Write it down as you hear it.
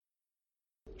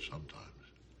Sometimes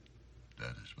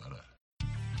dead is better.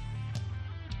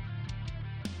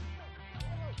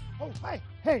 Oh, hi.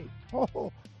 Hey,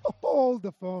 hold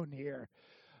the phone here.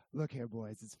 Look here,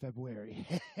 boys, it's February,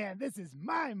 and this is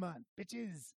my month,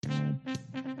 bitches.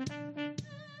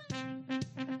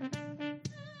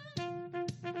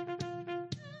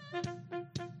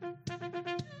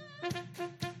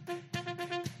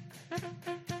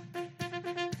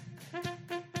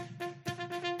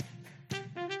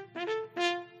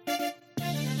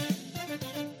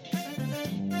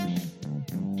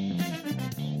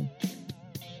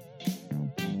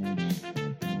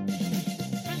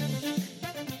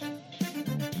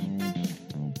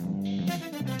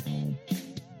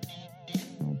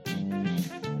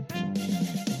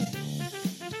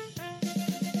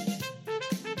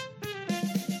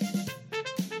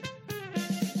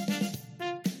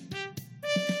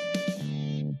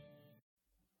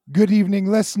 Good evening,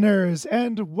 listeners,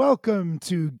 and welcome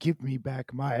to Give Me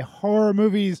Back My Horror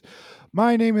Movies.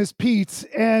 My name is Pete,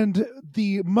 and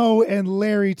the Mo and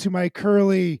Larry to my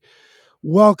Curly.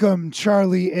 Welcome,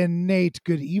 Charlie and Nate.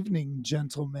 Good evening,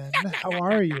 gentlemen. How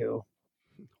are you?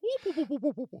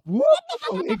 Whoop,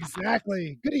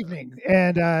 exactly. Good evening.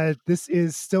 And this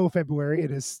is still February.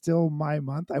 It is still my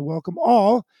month. I welcome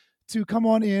all to come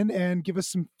on in and give us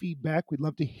some feedback. We'd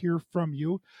love to hear from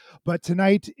you. But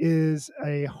tonight is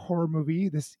a horror movie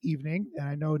this evening. And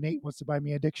I know Nate wants to buy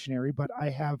me a dictionary, but I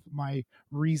have my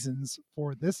reasons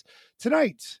for this.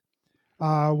 Tonight,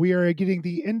 we are getting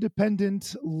the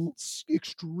independent,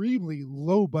 extremely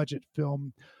low budget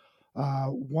film,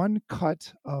 One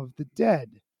Cut of the Dead.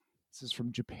 This is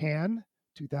from Japan,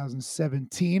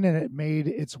 2017, and it made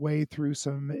its way through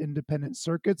some independent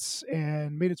circuits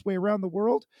and made its way around the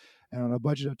world. And on a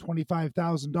budget of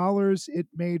 $25,000, it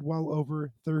made well over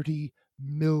 30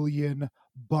 million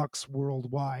bucks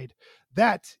worldwide.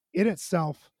 That in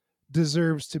itself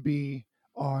deserves to be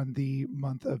on the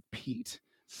month of Pete.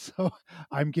 So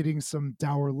I'm getting some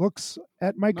dour looks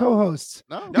at my co-hosts.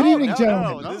 Good evening,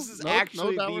 gentlemen. This is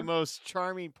actually the most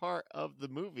charming part of the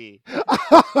movie.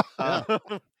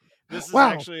 This is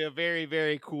actually a very,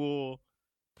 very cool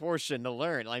portion to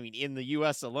learn. I mean, in the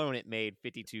U.S. alone, it made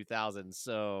 52,000.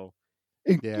 So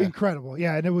incredible,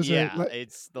 yeah. And it was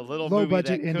it's the little low movie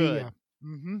budget that indie. could. Yeah.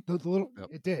 The little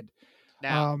it did.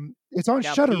 Now, it's on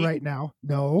Shudder Pete, right now.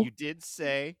 No, you did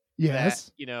say yes.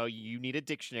 that you need a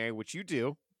dictionary, which you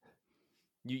do.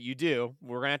 You do.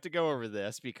 We're gonna have to go over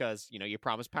this because you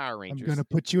promised Power Rangers. I'm gonna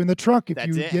put you in the trunk if that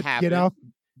you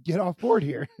get off board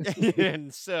here.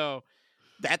 And so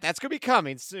that's gonna be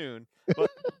coming soon. But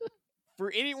for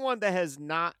anyone that has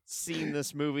not seen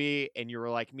this movie and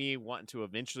you're like me wanting to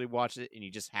eventually watch it and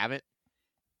you just haven't,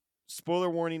 spoiler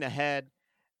warning ahead.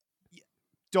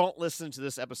 Don't listen to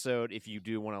this episode if you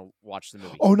do want to watch the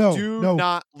movie. Oh no! Do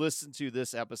not listen to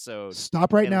this episode.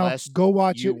 Stop right now. Go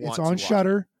watch it. It's on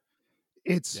Shudder.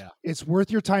 It's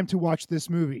worth your time to watch this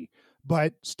movie.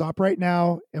 But stop right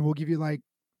now, and we'll give you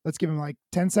let's give him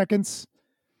 10 seconds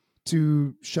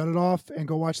to shut it off and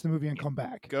go watch the movie and come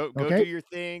back. Go do your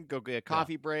thing. Go get a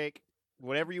coffee break.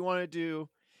 Whatever you want to do.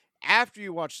 After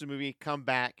you watch the movie, come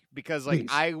back because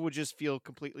I would just feel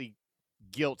completely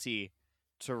guilty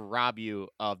to rob you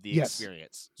of the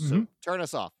experience. So turn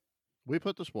us off. We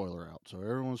put the spoiler out. So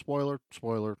everyone spoiler.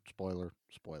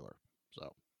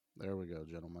 So there we go,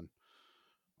 gentlemen.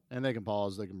 And they can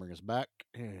pause. They can bring us back.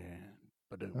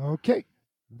 And okay.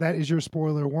 That is your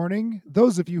spoiler warning.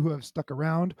 Those of you who have stuck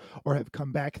around or have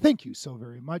come back, thank you so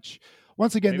very much.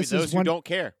 Once again, Maybe this those is who don't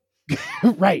care.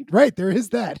 right. There is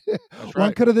that.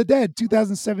 One Cut of the Dead,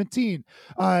 2017.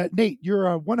 Nate,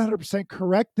 you're 100%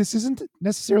 correct. This isn't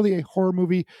necessarily a horror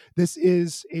movie. This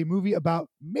is a movie about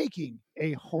making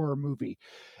a horror movie.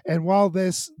 And while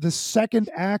the second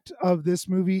act of this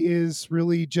movie is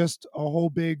really just a whole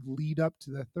big lead up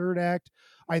to the third act,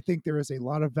 I think there is a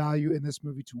lot of value in this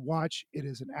movie to watch. It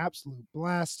is an absolute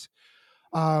blast.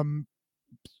 I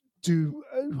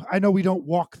know we don't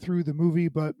walk through the movie,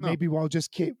 but maybe we'll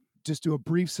just do a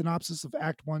brief synopsis of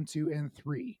Act 1, 2, and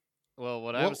 3.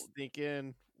 Well, I was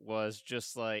thinking was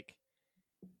just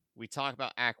we talk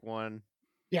about Act 1,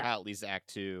 at least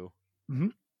Act 2,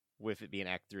 with it being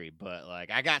Act 3. But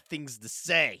I got things to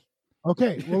say.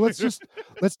 Okay, well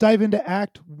let's dive into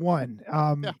Act 1.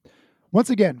 Once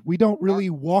again, we don't really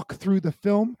walk through the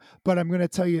film, but I'm going to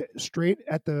tell you straight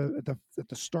at the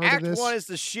start Act of this. Act 1 is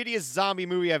the shittiest zombie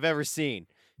movie I've ever seen.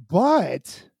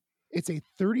 But it's a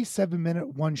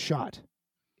 37-minute one shot.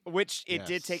 Which it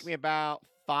did take me about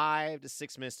 5 to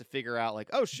 6 minutes to figure out,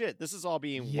 oh shit, this is all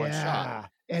being one shot.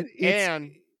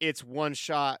 And it's one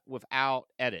shot without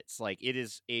edits. Like it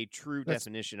is a true That's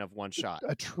definition of one shot.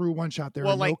 A true one shot. There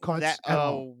Well, are no like cuts that at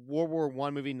all. World War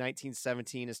One movie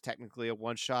 1917 is technically a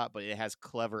one shot, but it has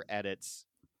clever edits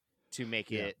to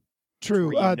make Yeah. it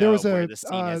True. where you There know was where a the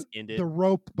scene has ended. The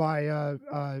Rope by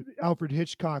Alfred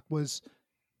Hitchcock was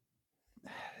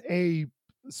a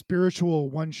spiritual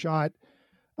one shot.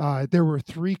 There were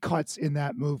 3 cuts in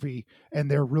that movie, and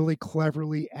they're really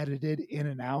cleverly edited in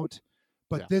and out.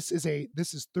 But Yeah. this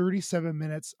is 37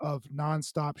 minutes of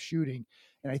nonstop shooting,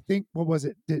 and I think what was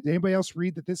it? Did anybody else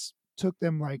read that this took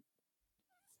them like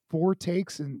 4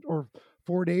 takes or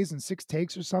 4 days and 6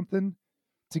 takes or something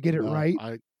to get it No,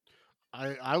 right?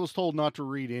 I was told not to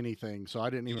read anything, so I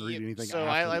didn't even read anything. So after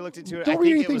I the looked movie. into it. Don't I read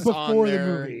think it anything was before on the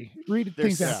their, movie. Read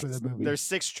there's things after the movie. There's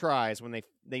 6 tries when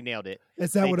they nailed it.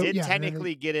 Is that They what did yeah, and then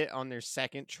technically get it on their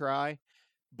second try,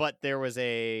 but there was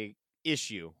a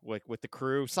issue with the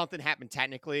crew. Something happened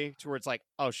technically to where it's like,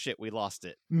 oh shit, we lost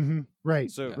it.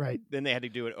 Right. So right. then they had to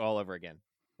do it all over again.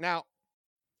 Now,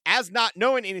 as not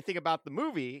knowing anything about the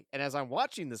movie, and as I'm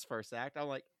watching this first act, I'm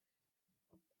like,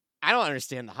 I don't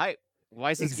understand the hype.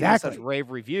 Why is this getting such Exactly.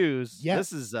 rave reviews?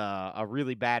 Yes. This is a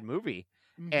really bad movie.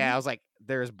 Mhm. And I was like,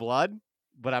 there's blood,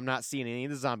 but I'm not seeing any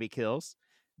of the zombie kills.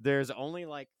 There's only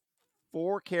like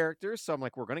 4 characters, so I'm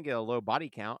like, we're gonna get a low body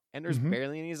count, and there's Mhm.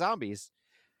 barely any zombies.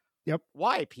 Yep.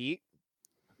 Why, Pete?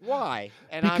 Why?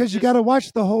 And I'm Because you just- got to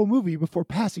watch the whole movie before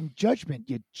passing judgment,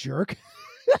 you jerk.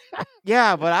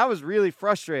 Yeah, but I was really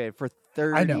frustrated for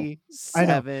I know.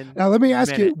 37. Now let me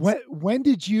ask you, minutes. when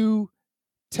did you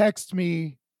text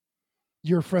me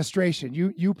your frustration?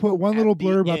 You put one At little the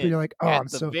blurb up, and end. you're like, "Oh, At I'm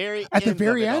the so very at the end of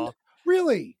very it end." all.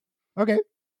 Really? Okay.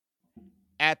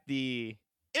 At the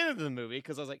end of the movie,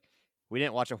 because I was like, we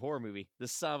didn't watch a horror movie.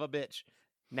 This son of a bitch.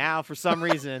 Now, for some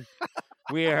reason,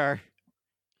 we're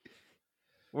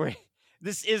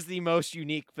this is the most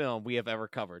unique film we have ever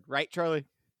covered, right, Charlie?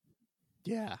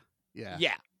 Yeah. Yeah.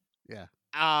 Yeah.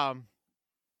 Um,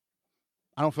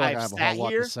 I don't feel like I've I have a sat whole lot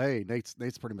here- to say.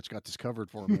 Nate's pretty much got this covered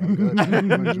for me. I'm good.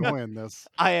 I'm enjoying this.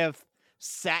 I have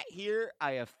sat here,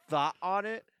 I have thought on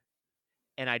it,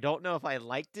 and I don't know if I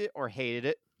liked it or hated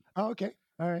it. Oh, okay.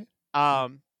 All right.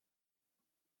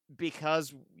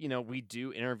 Because we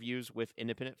do interviews with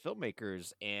independent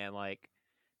filmmakers, and like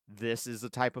this is the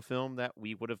type of film that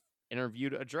we would have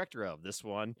interviewed a director of. This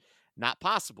one, not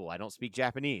possible. I don't speak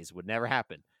Japanese, would never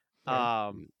happen.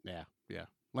 Right. Yeah.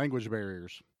 Language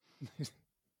barriers.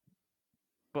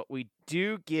 But we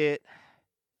do get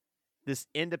this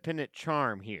independent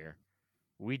charm here.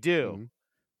 We do. Mhm.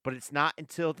 But it's not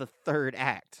until the third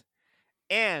act.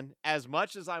 And as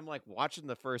much as I'm like watching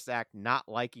the first act, not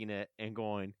liking it and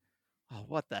going, oh,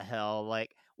 what the hell?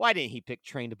 Like, why didn't he pick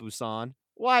Train to Busan?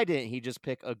 Why didn't he just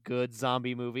pick a good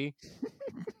zombie movie?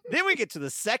 Then we get to the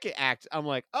second act. I'm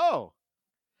like, oh,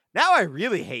 now I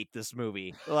really hate this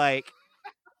movie. Like,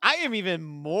 I am even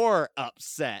more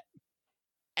upset.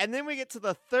 And then we get to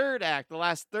the third act, the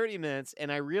last 30 minutes,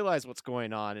 and I realize what's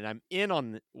going on, and I'm in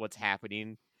on what's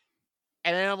happening.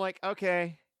 And then I'm like,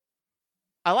 okay,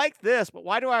 I like this, but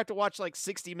why do I have to watch like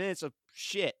 60 minutes of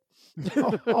shit?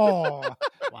 Oh,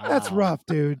 that's Wow. rough,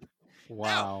 dude.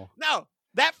 Wow. No,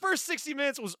 that first 60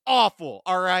 minutes was awful,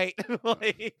 all right?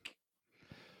 Like,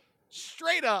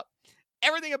 straight up,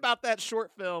 everything about that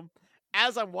short film,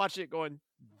 as I'm watching it going,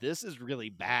 this is really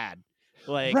bad.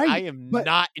 Like, Right, I am but-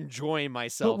 not enjoying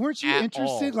myself. But weren't you at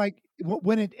interested? all. Like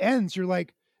when it ends, you're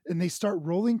like, and they start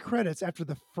rolling credits after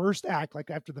the first act, like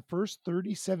after the first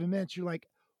 37 minutes, you're like,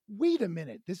 wait a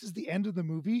minute, this is the end of the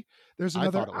movie. There's I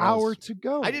another thought it hour was. to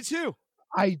go. I did too.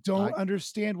 I don't I-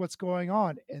 understand what's going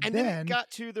on. And And then it got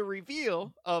to the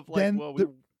reveal of like, then well,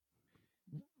 the-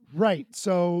 right.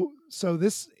 So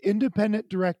this independent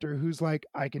director who's like,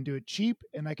 I can do it cheap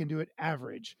and I can do it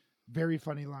average. Very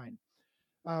funny line.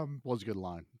 Was a good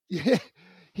line.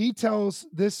 He tells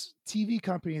this TV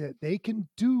company that they can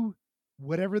do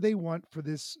whatever they want for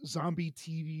this zombie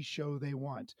TV show they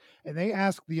want. And they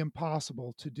ask the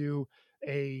impossible to do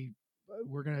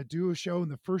we're going to do a show.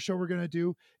 And the first show we're going to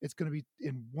do, it's going to be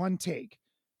in one take.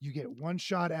 You get one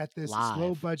shot at this. It's low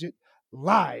Live. budget,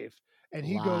 live. And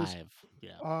he goes, Live.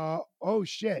 Yeah. oh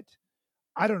shit,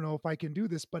 I don't know if I can do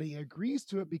this, but he agrees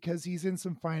to it because he's in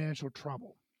some financial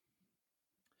trouble.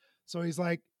 So he's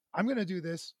like, I'm going to do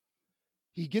this.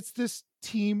 He gets this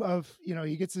team of,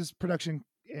 he gets his production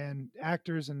and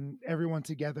actors and everyone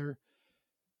together,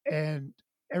 and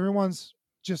everyone's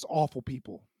just awful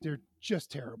people. They're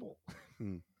just terrible.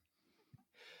 Hmm.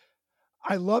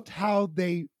 I loved how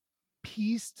they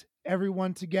pieced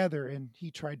everyone together, and he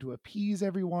tried to appease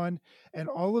everyone, and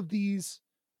all of these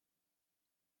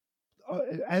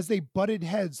as they butted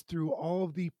heads through all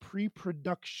of the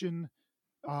pre-production,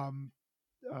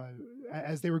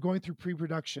 as they were going through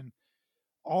pre-production,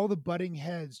 all the butting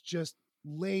heads just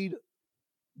laid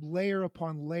layer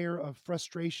upon layer of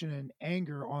frustration and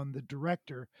anger on the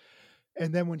director.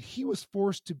 And then when he was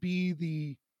forced to be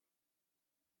the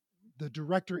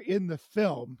director in the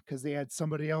film, because they had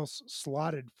somebody else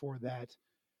slotted for that,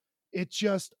 it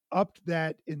just upped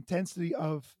that intensity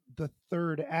of the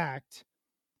third act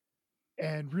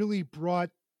and really brought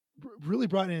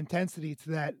an intensity to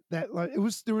that there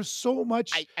was so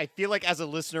much. I feel like as a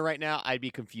listener right now, I'd be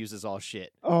confused as all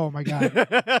shit. Oh my God.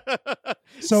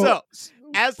 So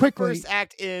as quickly, the first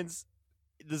act ends,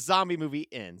 the zombie movie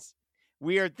ends.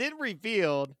 We are then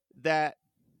revealed that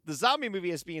the zombie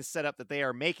movie is being set up that they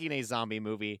are making a zombie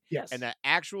movie, yes, and that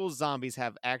actual zombies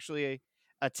have actually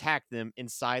attacked them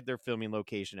inside their filming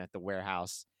location at the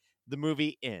warehouse. The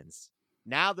movie ends.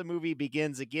 Now the movie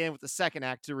begins again with the second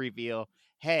act to reveal,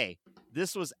 hey,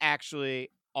 this was actually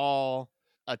all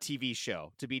a TV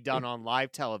show to be done on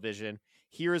live television.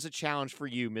 Here is a challenge for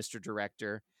you, Mr.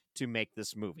 Director, to make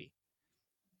this movie.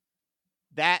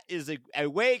 That is a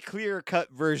way clearer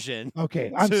cut version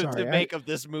to make of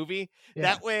this movie. Yeah.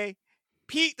 That way,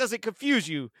 Pete doesn't confuse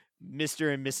you,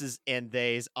 Mr. and Mrs. and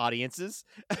they's audiences.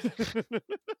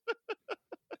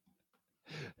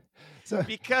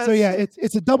 So yeah,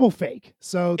 it's a double fake.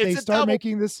 So they start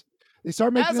making this. They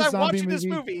start making this zombie movie. This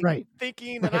movie, right?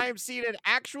 Thinking that I am seeing an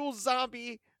actual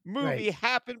zombie movie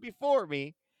happen before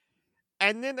me,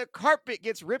 and then the carpet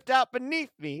gets ripped out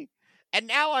beneath me, and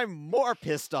now I'm more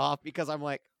pissed off because I'm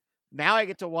like, now I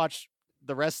get to watch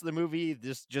the rest of the movie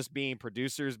just being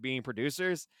producers.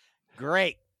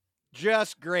 Great,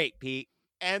 just great, Pete.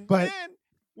 And then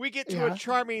we get to a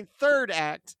charming third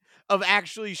act of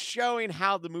actually showing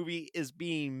how the movie is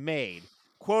being made.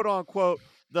 Quote unquote,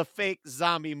 the fake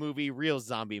zombie movie, real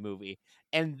zombie movie.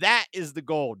 And that is the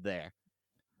gold there.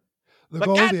 But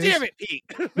God damn it, Pete.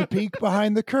 The peek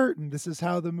behind the curtain. This is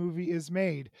how the movie is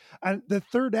made. And the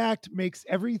third act makes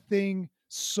everything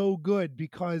so good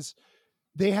because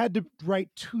they had to write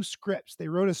two scripts. They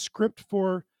wrote a script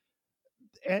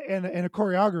and a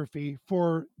choreography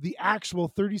for the actual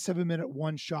 37-minute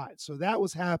one shot. So that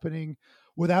was happening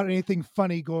without anything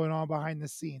funny going on behind the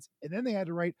scenes. And then they had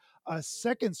to write a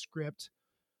second script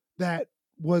that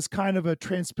was kind of a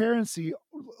transparency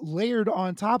layered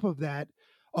on top of that,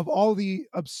 of all the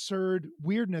absurd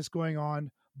weirdness going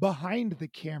on behind the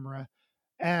camera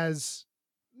as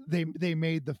they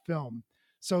made the film.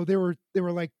 So there were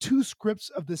like two scripts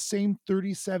of the same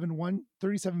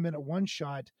 37-minute one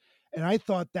shot. And I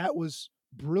thought that was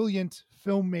brilliant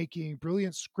filmmaking,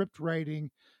 brilliant script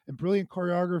writing, and brilliant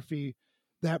choreography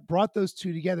that brought those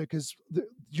two together. Because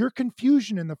your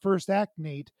confusion in the first act,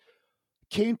 Nate,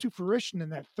 came to fruition in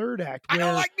that third act. I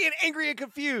don't like being angry and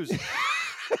confused.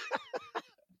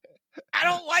 I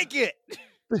don't like it.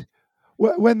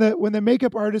 When the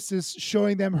makeup artist is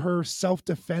showing them her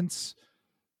self-defense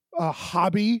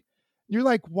hobby, you're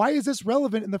like, why is this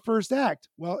relevant in the first act?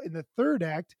 Well, in the third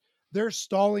act, they're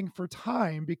stalling for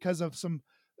time because of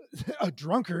a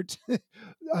drunkard,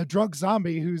 a drunk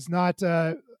zombie who's not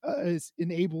is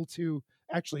unable to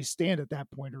actually stand at that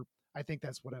point, or I think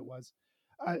that's what it was.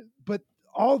 But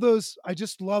all those, I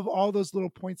just love all those little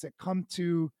points that come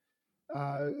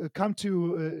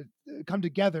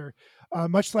together,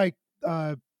 much like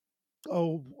Pulp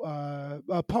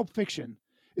Fiction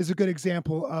is a good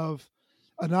example of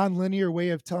a non-linear way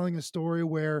of telling a story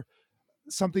where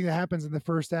something that happens in the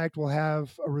first act will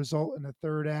have a result in the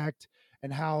third act,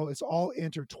 and how it's all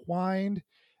intertwined,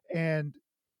 and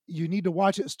you need to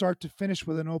watch it start to finish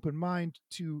with an open mind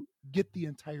to get the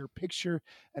entire picture.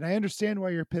 And I understand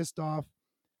why you're pissed off.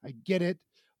 I get it,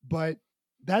 but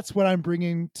that's what I'm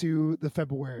bringing to the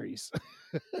Februaries.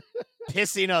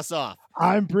 Pissing us off.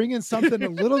 I'm bringing something a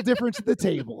little different to the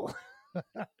table.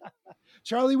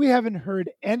 Charlie, we haven't heard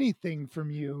anything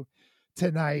from you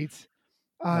tonight.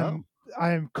 No.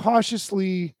 I'm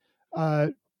cautiously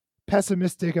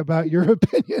pessimistic about your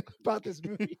opinion about this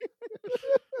movie.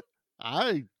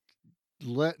 I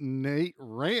let Nate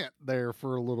rant there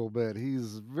for a little bit.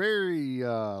 He's very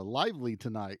lively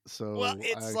tonight. So well,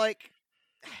 it's like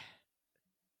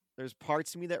there's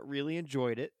parts of me that really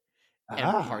enjoyed it and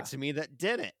parts of me that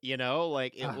didn't. You know,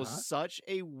 like it was such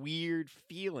a weird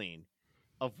feeling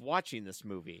of watching this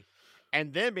movie.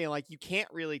 And then being like, you can't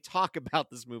really talk about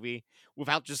this movie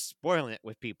without just spoiling it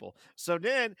with people. So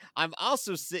then I'm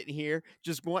also sitting here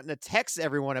just wanting to text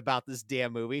everyone about this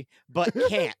damn movie, but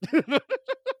can't.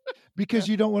 Because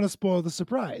you don't want to spoil the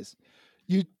surprise.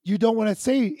 You don't want to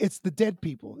say it's the dead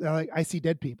people. Like, I see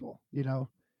dead people, you know?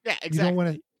 Yeah,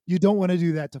 exactly. You don't want to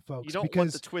do that to You folks don't want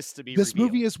because the twist to be this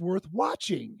revealed. movie is worth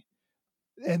watching.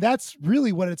 And that's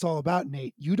really what it's all about,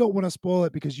 Nate. You don't want to spoil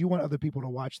it because you want other people to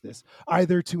watch this,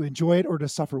 either to enjoy it or to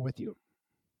suffer with you.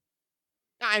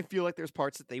 I feel like there's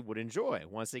parts that they would enjoy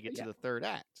once they get to the third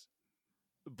act.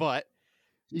 But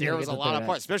You there gotta was get a the lot third of act.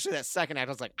 parts, especially that second act.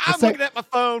 I was like, The I'm looking at my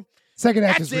phone. Second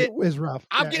act That's is rough.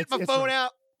 I'm Yeah, getting my it's phone rough.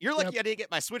 out. You're lucky I didn't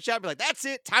get my Switch out. Be like, that's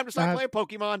it. Time to start playing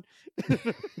Pokemon.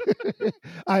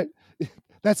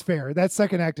 That's fair. That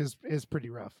second act is pretty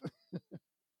rough.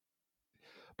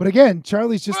 But again,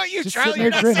 Charlie's just, Well, you, just Charlie, sitting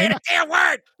you're there not saying grinning. a damn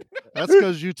word. That's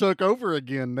because you took over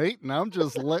again, Nate, and I'm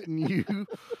just letting you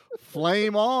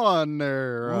flame on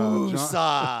there. John.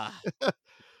 Woosah.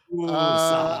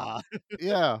 Woosah.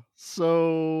 Yeah.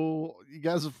 So you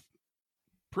guys have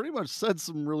pretty much said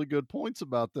some really good points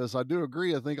about this. I do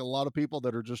agree. I think a lot of people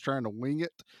that are just trying to wing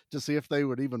it to see if they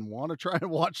would even want to try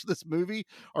and watch this movie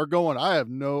are going, I have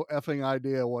no effing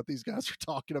idea what these guys are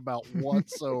talking about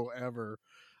whatsoever.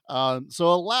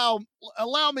 So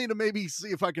allow me to maybe see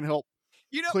if I can help.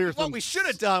 You know clear what things. we should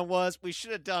have done was we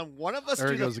should have done one of us There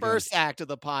do it the goes again. first act of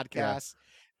the podcast.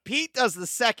 Pete does the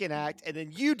second act, and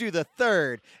then you do the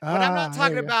third. But I'm not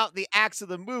talking there you go. about the acts of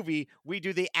the movie. We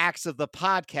do the acts of the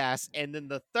podcast, and then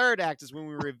the third act is when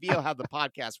we reveal how the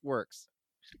podcast works.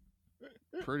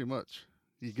 Pretty much.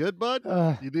 You good, bud?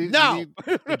 Uh, You need, No. you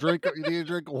need a drink. You need a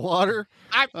drink of water.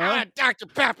 I'm Huh? Dr.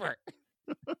 Pepper.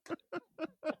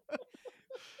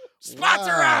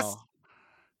 Sponsor us. Wow.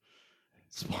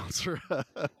 Sponsor.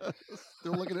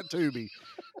 Still looking at Tubi,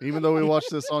 even though we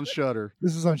watched this on Shudder.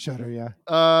 this is on Shudder,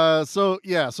 yeah.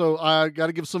 So I got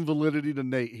to give some validity to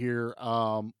Nate here.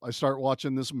 I start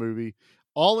watching this movie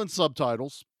all in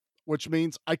subtitles, which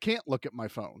means I can't look at my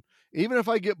phone. Even if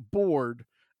I get bored,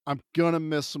 I'm gonna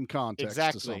miss some context. to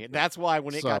Exactly. something. And that's why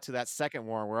when it So- got to that second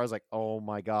one where I was like, oh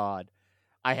my God,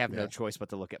 I have no Yeah. choice but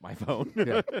to look at my phone.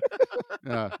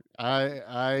 Yeah.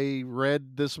 I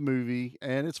read this movie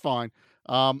and it's fine.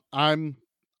 I'm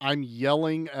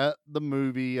yelling at the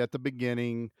movie at the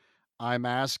beginning. I'm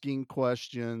asking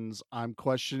questions. I'm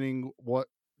questioning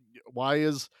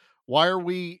why are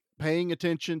we paying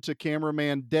attention to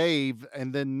cameraman Dave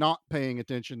and then not paying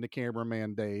attention to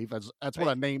cameraman Dave? That's what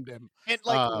I named him. And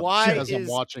like, why as I'm is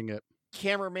watching it?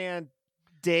 cameraman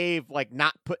Dave like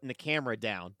not putting the camera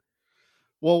down?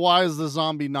 Well, why is the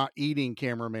zombie not eating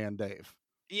cameraman Dave?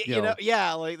 You know,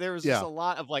 yeah, like there was just Yeah. a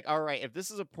lot of like, all right, if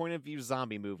this is a point of view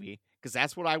zombie movie, because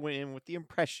that's what I went in with the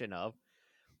impression of,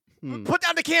 Hmm. put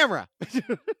down the camera.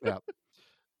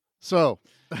 So,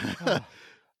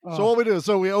 Oh, so what we do is,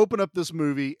 we open up this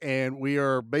movie and we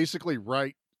are basically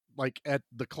right like at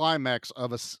the climax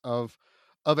of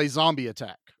a zombie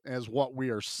attack as what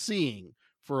we are seeing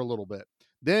for a little bit.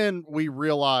 Then we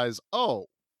realize, oh,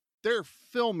 they're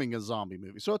filming a zombie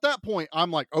movie. So at that point, I'm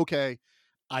like, okay,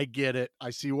 I get it. I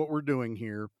see what we're doing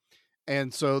here.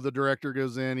 And so the director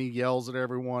goes in, he yells at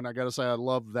everyone. I got to say, I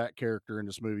love that character in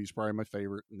this movie. He's probably my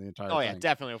favorite in the entire Oh thing. yeah,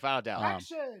 definitely, without a doubt.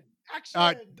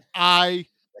 action! I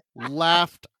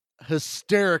laughed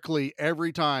hysterically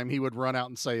every time he would run out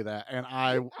and say that. And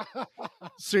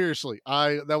seriously,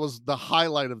 that was the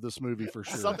highlight of this movie for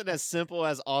sure. Something as simple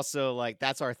as also like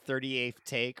that's our 38th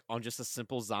take on just a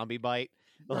simple zombie bite.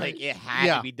 Like it had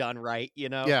Yeah. to be done right, you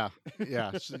know?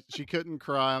 Yeah. She couldn't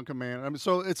cry on command. I mean,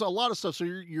 so it's a lot of stuff. So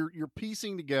you're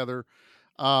piecing together.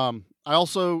 I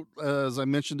also, as I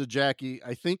mentioned to Jackie,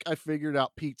 I think I figured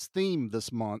out Pete's theme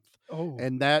this month, Oh,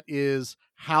 and that is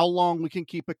how long we can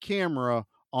keep a camera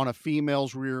on a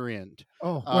female's rear end,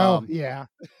 well, yeah.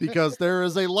 because there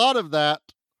is a lot of that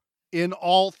in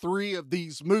all three of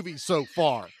these movies so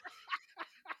far.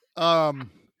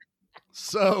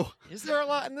 So Is there a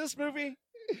lot in this movie?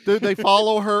 dude, they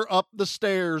follow her up the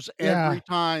stairs Yeah. every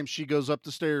time she goes up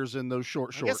the stairs in those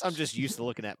short I shorts. guess I'm just used to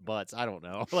looking at butts. I don't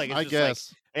know. Like it's I just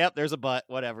guess like, yep, there's a butt,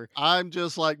 whatever. I'm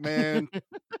just like, man,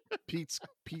 Pete's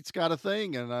got a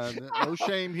thing, and no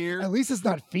shame here. At least it's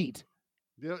not feet.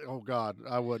 Yeah, oh God,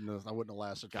 I wouldn't have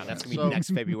lasted. God, for that's that. gonna be next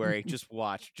February. Just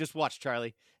watch,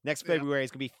 Charlie. Next Yeah. February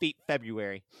is gonna be Feet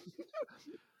February.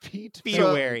 Feet.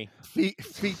 February.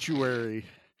 Featuary.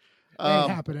 Ain't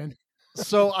happening.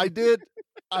 So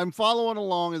I'm following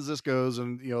along as this goes,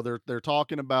 and they're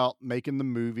talking about making the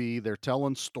movie. They're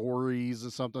telling stories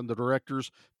and something. The director's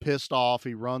pissed off.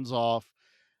 He runs off,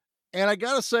 and I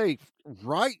gotta say,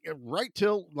 right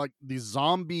till like the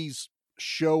zombies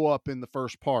show up in the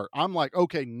first part, I'm like,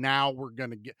 okay, now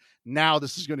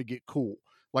this is gonna get cool.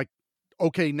 Like,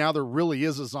 okay, now there really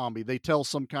is a zombie. They tell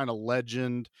some kind of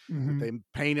legend. Mhm. They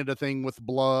painted a thing with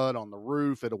blood on the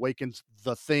roof. It awakens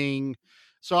the thing.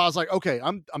 So I was like, okay,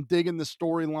 I'm digging this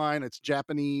storyline. It's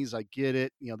Japanese. I get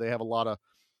it. They have a lot of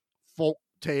folk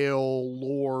tale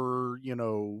lore,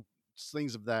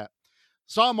 things of that.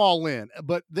 So I'm all in.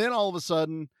 But then all of a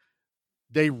sudden,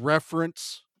 they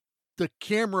reference the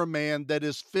cameraman that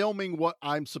is filming what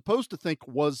I'm supposed to think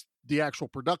was the actual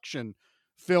production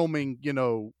filming.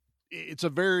 It's a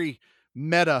very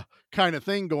meta kind of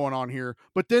thing going on here.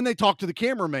 But then they talk to the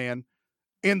cameraman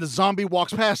and the zombie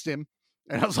walks past him.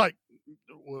 And I was like,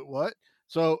 what?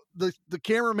 So the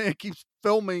cameraman keeps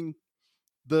filming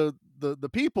the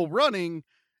people running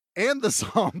and the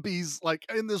zombies, like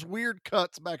in this weird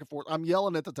cuts back and forth. I'm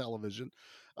yelling at the television.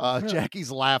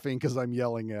 Jackie's laughing because I'm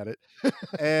yelling at it.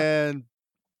 And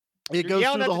it goes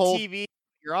through the whole TV.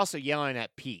 You're also yelling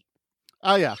at Pete.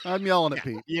 Oh yeah, I'm yelling at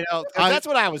Pete. That's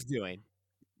what I was doing.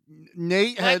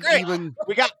 Nate had even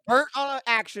we got burnt on an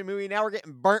action movie. Now we're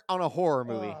getting burnt on a horror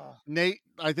movie. Nate,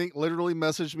 I think, literally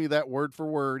messaged me that word for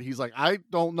word. He's like, I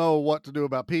don't know what to do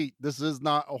about Pete. This is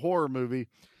not a horror movie.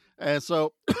 And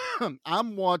so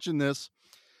I'm watching this,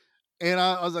 and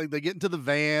I was like, they get into the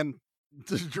van.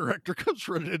 The director comes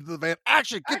running into the van.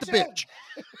 Action, get the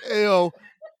bitch.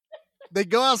 They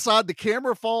go outside. The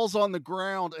camera falls on the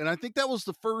ground, and I think that was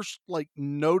the first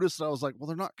notice that I was like, well,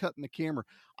 they're not cutting the camera.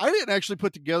 I didn't actually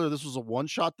put together this was a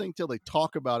one-shot thing till they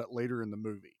talk about it later in the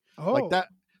movie. Oh, like that.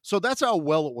 So that's how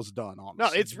well it was done.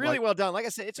 Honestly, no, it's really well done. Like I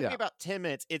said, it took me about 10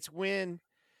 minutes. It's when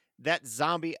that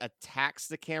zombie attacks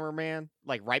the cameraman,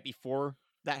 like right before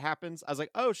that happens. I was like,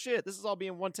 oh shit, this is all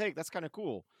being one take. That's kind of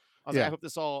cool. I was like, I hope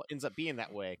this all ends up being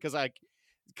that way.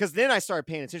 Because then I started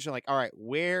paying attention, like, all right,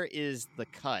 where is the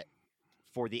cut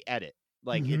for the edit?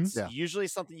 Like, it's usually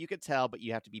something you could tell, but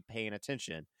you have to be paying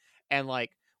attention. And like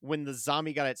when the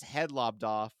zombie got its head lobbed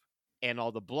off and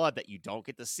all the blood that you don't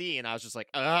get to see, and I was just like,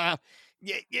 yeah,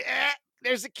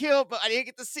 there's a kill, but I didn't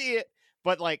get to see it.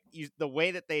 But like the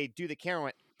way that they do the camera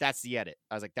went, that's the edit.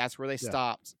 I was like, that's where they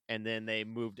stopped, and then they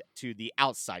moved to the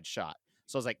outside shot.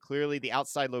 So I was like, clearly the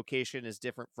outside location is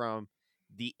different from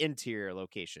the interior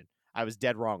location. I was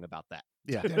dead wrong about that.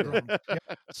 Yeah.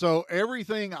 So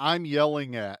everything I'm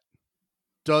yelling at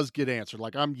does get answered.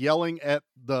 Like I'm yelling at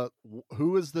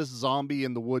who is this zombie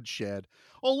in the woodshed?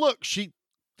 Oh, look, she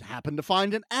happened to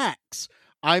find an axe.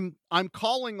 I'm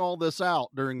calling all this out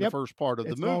during the first part of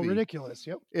the movie. It's all ridiculous.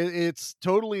 Yep. It's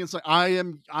totally insane.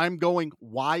 I'm going,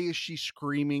 why is she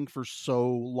screaming for so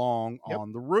long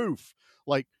on the roof?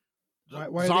 Like,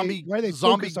 why zombie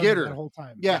get her the whole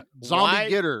time? Yeah, zombie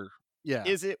get her. Yeah.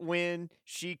 Is it when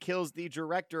she kills the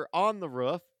director on the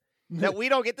roof that we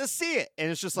don't get to see it? And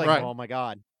it's just like, oh my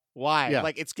God, why? Yeah.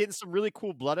 Like it's getting some really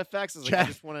cool blood effects. It's like, I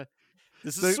just want to.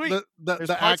 This is sweet.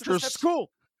 The actress, that's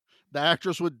cool. The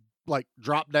actress would like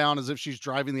drop down as if she's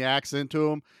driving the axe into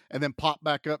him, and then pop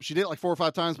back up. She did it like 4 or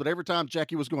 5 times, but every time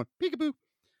Jackie was going peekaboo.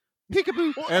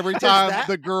 Peekaboo. Every time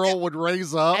the girl would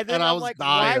raise up, and I was like,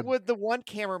 dying. Why would the one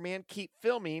cameraman keep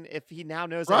filming if he now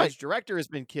knows that his director has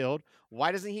been killed?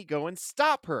 Why doesn't he go and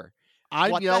stop her?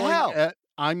 I'm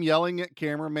yelling at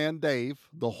cameraman Dave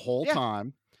the whole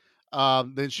time.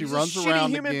 Then she runs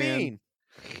around again. Being.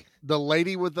 The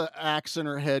lady with the axe in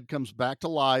her head comes back to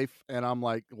life, and I'm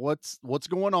like, what's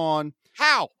going on?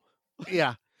 How?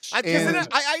 Yeah.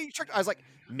 I was like,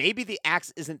 maybe the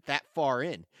axe isn't that far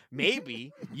in.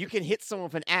 Maybe you can hit someone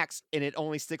with an axe and it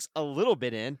only sticks a little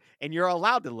bit in and you're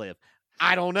allowed to live.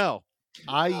 I don't know.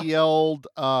 I yelled,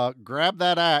 grab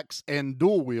that axe and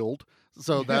dual wield.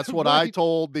 So that's what I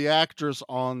told the actress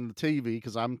on the TV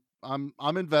because I'm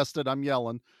invested. I'm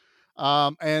yelling.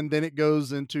 And then it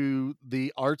goes into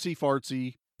the artsy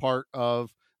fartsy part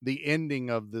of the ending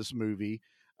of this movie.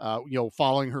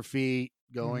 Following her feet,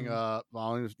 going up,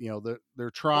 following, they're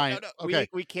trying. Well, no,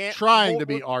 we can't trying to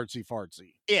be artsy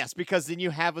fartsy. Yes, because then you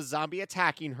have a zombie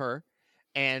attacking her,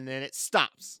 and then it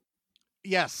stops.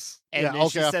 Yes, and then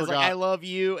she says, like, "I love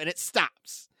you," and it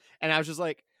stops. And I was just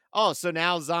like, "Oh, so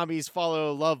now zombies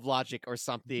follow love logic or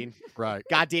something?" Right?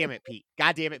 God damn it, Pete!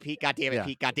 God damn it, Pete! God damn it,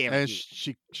 Pete! God damn it, Pete!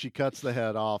 And she cuts the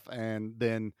head off, and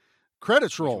then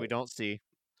credits roll. Which we don't see.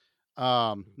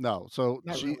 No. So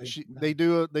they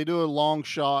do a long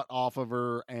shot off of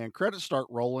her, and credits start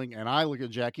rolling, and I look at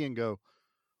Jackie and go,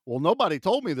 well, nobody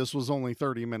told me this was only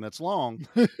 30 minutes long.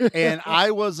 And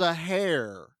I was a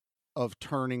hair of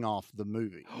turning off the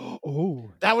movie.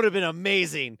 Oh, that would have been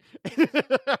amazing.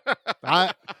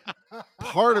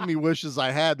 Part of me wishes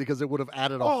I had, because it would have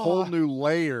added a whole new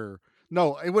layer.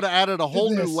 No, it would have added a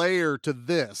whole new layer to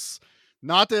this.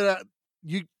 Not that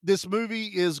this movie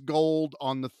is gold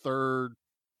on the third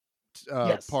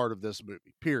part of this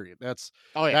movie. Period. That's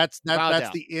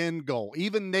the end goal.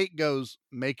 Even Nate goes,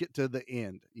 make it to the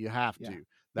end. You have to.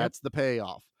 That's the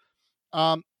payoff.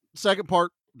 Second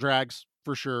part drags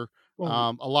for sure.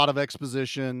 Well, A lot of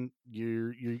exposition.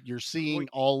 You're seeing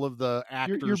all of the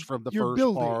actors from the you're first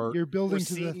building. part. You're We're building to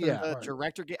the seeing third yeah. the part.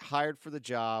 director get hired for the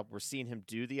job. We're seeing him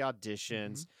do the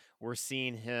auditions. We're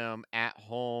seeing him at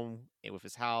home with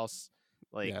his house,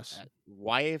 like Yes.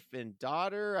 wife and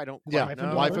daughter. I don't Yeah, quite Wife and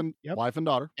know. daughter. Yep. wife and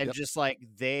daughter. And Yep. just like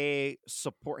they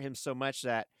support him so much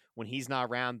that when he's not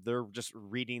around, they're just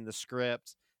reading the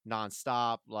script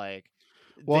nonstop. Like,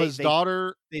 Well, they his they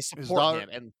daughter, they his support daughter, him,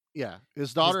 and yeah,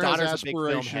 his daughter has daughter's a big film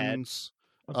head. aspirations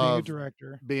Of being a of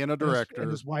director. being a And his- director.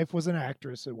 and his wife was an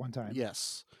actress at one time.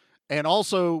 Yes. And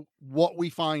also, what we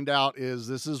find out is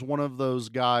this is one of those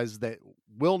guys that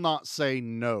will not say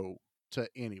no to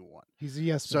anyone. He's a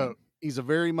yes So man. he's a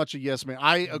very much a yes man.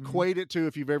 I Mhm. equate it to,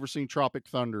 if you've ever seen Tropic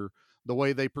Thunder, the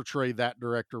way they portray that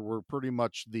director, where pretty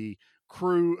much the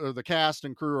crew or the cast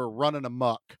and crew are running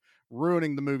amok,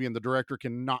 ruining the movie, and the director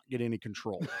cannot get any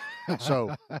control.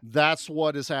 So that's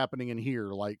what is happening in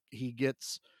here. Like, he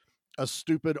gets a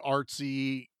stupid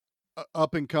artsy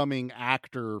up and coming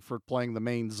actor for playing the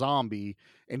main zombie,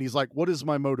 and he's like, what is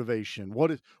my motivation,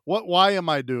 why am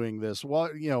I doing this,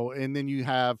 what, and then you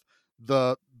have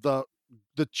the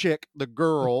chick, the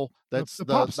girl that's the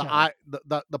the pop the star. eye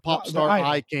the pop The star idol.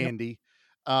 eye Yep. candy.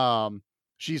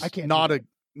 She's I can't do not that.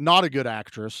 not a good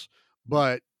actress,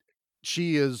 but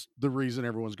she is the reason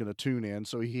everyone's going to tune in,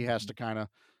 so he has to kind of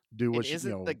do And what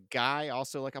isn't the guy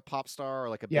also like a pop star or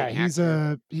like a Yeah, big he's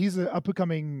actor? he's an up and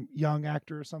coming young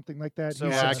actor or something like that. So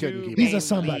he's Yeah, our I a, couldn't two keep he's a main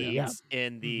somebody. Yeah. leads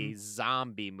in the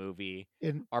zombie movie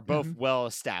In, are both mhm. well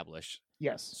established.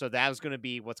 Yes. So that was going to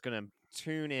be what's going to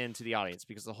tune in to the audience,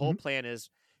 because the whole plan is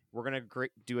we're going to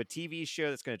do a TV show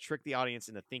that's going to trick the audience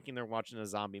into thinking they're watching a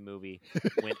zombie movie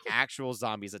when actual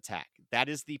zombies attack. That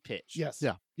is the pitch. Yes.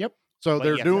 Yeah. Yep. So But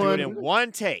they're you have to do it doing in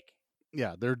one take.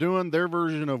 Yeah, they're doing their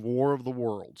version of War of the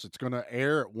Worlds. It's going to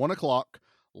air at 1:00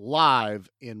 live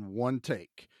in one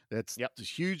take. That's Yep. the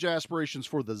huge aspirations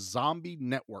for the Zombie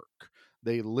Network.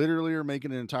 They literally are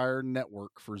making an entire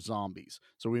network for zombies.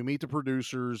 So we meet the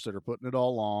producers that are putting it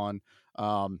all on.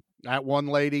 That one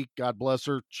lady, God bless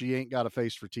her, she ain't got a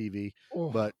face for TV, Oh,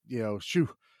 but shoo,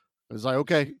 it's like,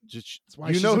 okay, that's why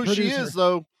you she's know a who she producer. is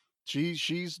though.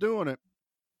 She's doing it.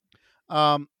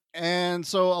 And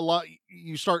so a lot,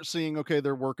 you start seeing, okay,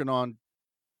 they're working on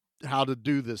how to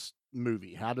do this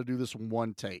movie, how to do this in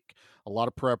one take. A lot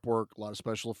of prep work, a lot of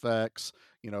special effects,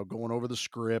 going over the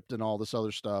script and all this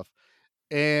other stuff.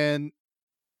 And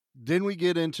then we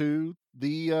get into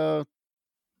the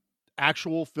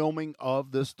actual filming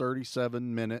of this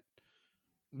 37-minute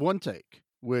one take,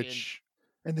 which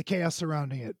and the chaos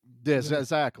surrounding it. this yeah.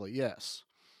 exactly, yes.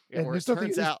 And Where it there's nothing-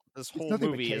 turns there's- out this It's whole nothing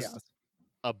but movie is chaos.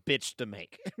 a bitch to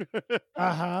make.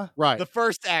 Uh-huh. Right. The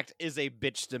first act is a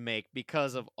bitch to make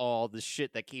because of all the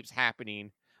shit that keeps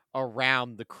happening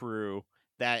around the crew.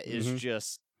 That is Mhm.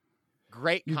 just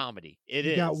great You- comedy. It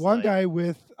You is. got one like, guy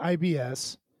with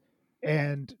IBS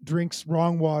and drinks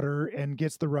wrong water and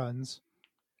gets the runs.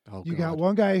 Oh, You got God.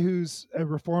 one guy who's a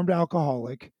reformed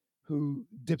alcoholic who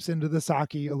dips into the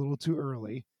sake a little too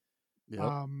early. Yep.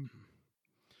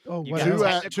 Oh, You what got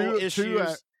else? technical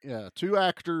issues. Two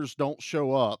actors don't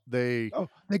show up. They Oh,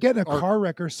 they get in a Or- car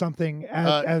wreck or something.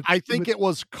 I think it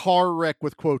was car wreck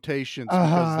with quotations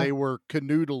because Uh-huh. they were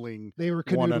canoodling they were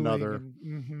one canoodling another. and,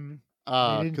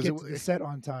 they didn't because get to the set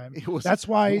on time. it was That's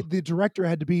why the director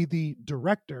had to be the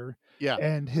director, yeah,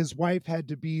 and his wife had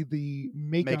to be the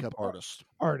makeup artist.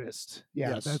 artist.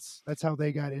 Yeah, Yes. that's how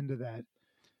they got into that.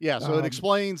 Yeah, so it Um,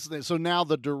 explains that. So now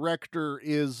the director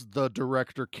is the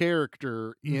director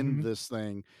character in Mhm. this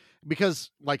thing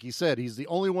because, like he said, he's the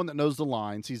only one that knows the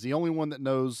lines. He's the only one that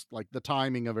knows like the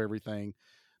timing of everything.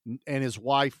 And his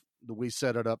wife, we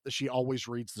set it up that she always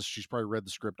reads this. She's probably read the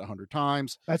script 100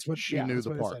 times. That's what She yeah, knew that's the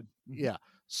what it part. said. Mhm. Yeah.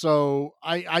 So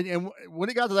and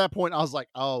when it got to that point, I was like,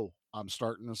 oh, I'm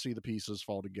starting to see the pieces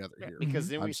fall together Yeah, here. because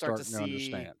then we I'm start to starting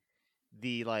see understand.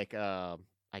 the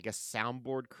I guess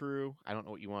soundboard crew. I don't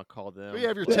know what you want to call them. Well, you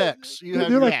have your Well, techs. You They're,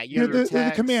 have they're your, like you have they're your the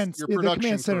techs, command your the production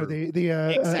command center, crew. the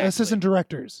Exactly. assistant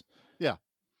directors.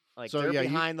 Like So, they're yeah, you-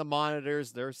 behind the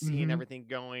monitors, they're seeing Mhm. everything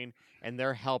going, and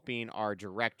they're helping our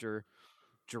director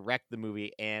direct the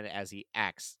movie and as he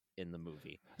acts in the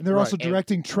movie. And they're Right. also And-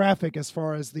 directing traffic as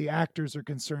far as the actors are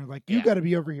concerned. Like, you Yeah. got to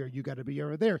be over here. You got to be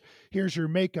over there. Here's your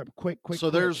makeup. Quick.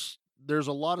 So quick. there's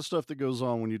a lot of stuff that goes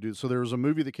on when you do. So there was a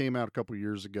movie that came out a couple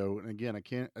years ago, and again,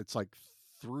 it's like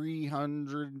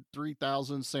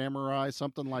 3,000 samurai,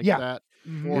 something like Yeah. that.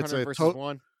 Mhm. 400 a versus to-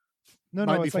 one. No,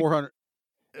 Might be it's like 400.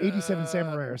 87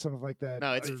 Samurai or something like that.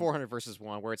 No, it's Or- 400 versus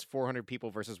one, where it's 400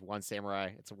 people versus one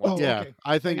samurai. It's a one. Oh, Yeah, okay.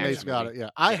 I think I got Nate's you. got it. Yeah,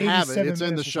 I have it. 87 It's in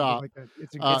the minutes or something shop. like that.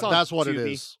 It's It's on That's what it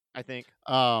Tubi. is. I think.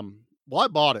 Well, I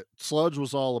bought it. Sludge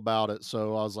was all about it,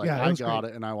 so I was like, Yeah, it I was got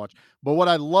great. it, and I watched. But what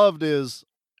I loved is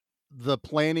the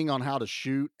planning on how to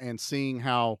shoot and seeing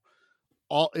how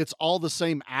all the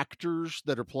same actors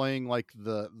that are playing like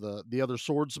the other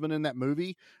swordsmen in that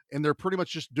movie, and they're pretty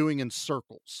much just doing in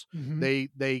circles. Mhm.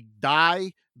 They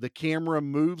die, the camera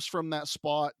moves from that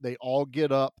spot, they all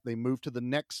get up, they move to the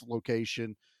next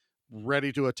location,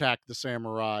 ready to attack the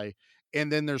samurai. And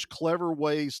then there's clever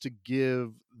ways to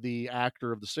give the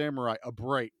actor of the samurai a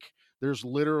break. There's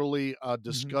literally a Mhm.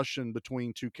 discussion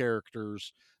between two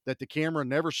characters that the camera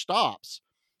never stops,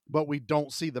 but we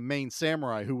don't see the main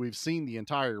samurai who we've seen the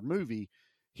entire movie.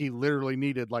 He literally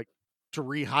needed like to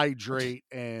rehydrate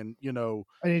and,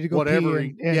 I need to go pee whatever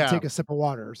and yeah. take a sip of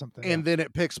water or something. And then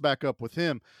it picks back up with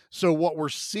him. So what we're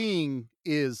seeing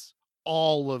is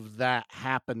all of that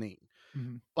happening.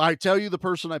 Mhm. I tell you, the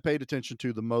person I paid attention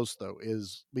to the most, though,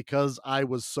 is because I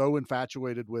was so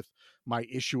infatuated with my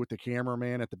issue with the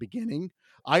cameraman at the beginning.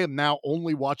 I am now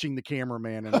only watching the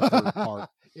cameraman in the third part,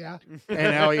 Yeah.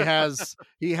 and how he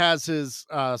has his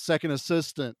second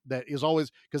assistant that is always,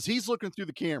 because he's looking through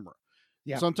the camera.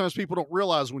 Yeah. Sometimes people don't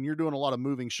realize when you're doing a lot of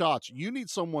moving shots, you need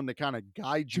someone to kind of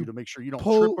guide you To to make sure you don't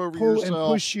pull trip over pull and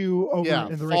yourself. push you over Yeah,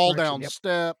 in the right fall direction. down Yep.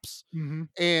 steps. Mhm.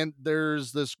 And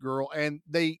there's this girl, and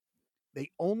they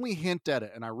only hint at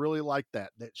it, and I really like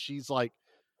that she's like,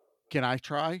 can I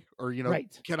try, or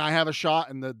Right. can I have a shot?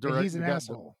 And the But he's an guy,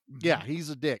 asshole. Mhm. yeah, he's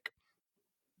a dick,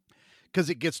 because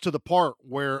it gets to the part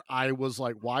where I was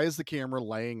like, why is the camera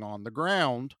laying on the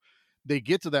ground? They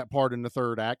get to that part in the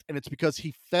third act, and it's because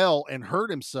he fell and hurt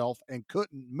himself and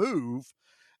couldn't move,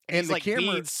 And and he's the like camera,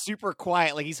 being super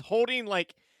quiet, like he's holding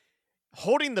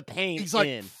the pain he's like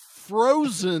in.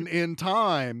 frozen in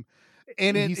time,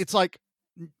 and He's- it's like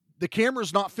the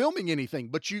camera's not filming anything,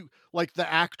 but like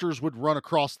the actors would run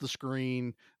across the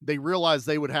screen. They realized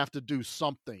they would have to do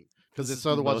something because This it's is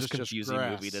the otherwise most it's just confusing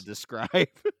grass. movie to describe.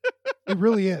 It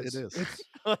really is. It is. It's,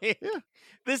 Like, Yeah.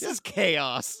 This is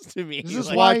chaos to me. This is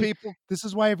Like, why- people. this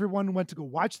is why everyone went to go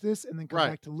watch this and then come Right.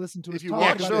 back to listen to If us you talk watch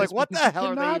yeah, about because they're this, like, what the because you hell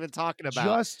are they cannot even talking about?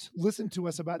 Just listen to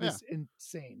us about Yeah. this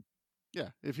insane. Yeah,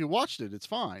 if you watched it, it's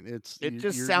fine. It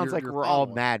just sounds like we're all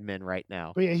madmen right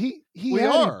now. But yeah, he We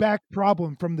had are. a back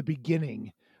problem from the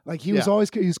beginning. Like he was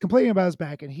Yeah. he was complaining about his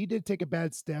back, and he did take a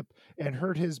bad step and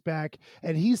hurt his back.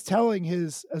 And he's telling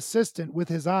his assistant with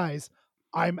his eyes,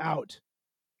 "I'm out.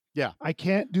 Yeah. I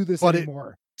can't do this But it-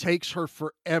 anymore." Takes her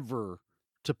forever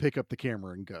to pick up the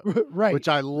camera and go, Right. which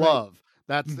I love.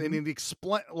 That's Mhm. and it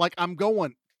explain, like, I'm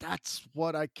going, that's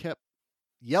what I kept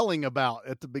yelling about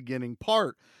at the beginning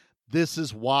part. This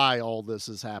is why all this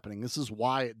is happening. This is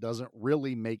why it doesn't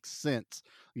really make sense.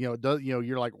 It does.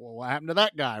 You're like, well, what happened to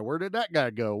that guy? Where did that guy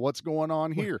go? What's going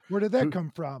on here? Where did that Who-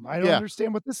 come from? I don't Yeah.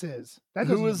 understand what this is. That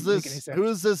Who doesn't is make any this? sense. Who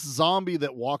is this zombie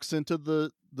that walks into the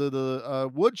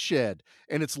woodshed?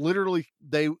 And it's literally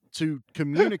to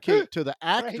communicate to the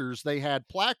actors. They had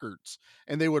placards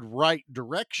and they would write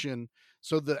direction.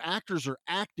 So the actors are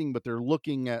acting, but they're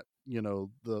looking at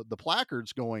the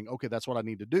placards, going, okay, that's what I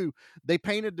need to do. They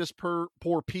painted this poor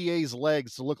PA's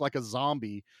legs to look like a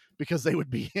zombie because they would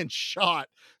be in shot,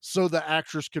 so the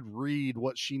actress could read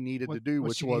what she needed to do, what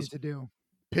which she was needed to do.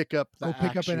 pick up the Go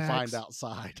pick up axe you an find axe.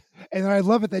 outside. And I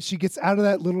love it that she gets out of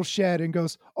that little shed and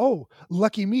goes, "Oh,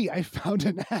 lucky me! I found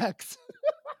an axe."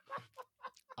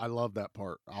 I love that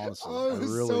part, honestly. Oh, it I was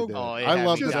really so- did. Oh, it I had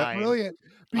loved me it. Just dying. brilliant. I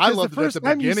Because loved it at the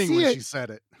time you beginning see when it, she said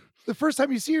it. the first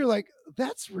time you see her, like,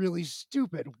 that's really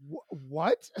stupid.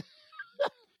 What?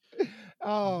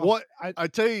 Oh, What I- I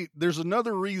tell you, there's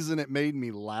another reason it made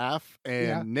me laugh.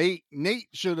 And Yeah. Nate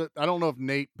should have. I don't know if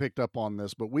Nate picked up on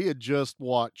this, but we had just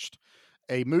watched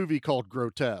a movie called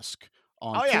Grotesque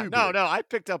on Oh yeah, Tubi. no, I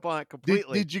picked up on it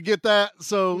completely. Did you get that?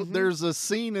 So Mhm. there's a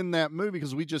scene in that movie,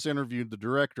 because we just interviewed the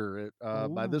director.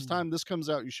 By this Ooh. time this comes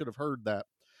out, you should have heard that.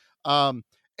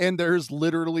 And there's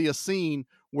literally a scene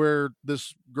where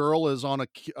this girl is on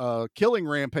a killing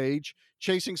rampage,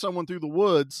 chasing someone through the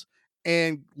woods,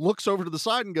 and looks over to the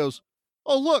side and goes,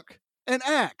 "Oh, look, an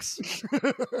axe.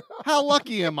 How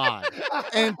lucky am I?"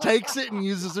 And takes it and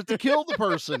uses it to kill the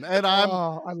person. And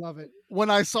oh, I love it.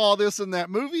 when I saw this in that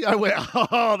movie, I went,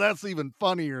 "Oh, that's even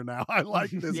funnier now. I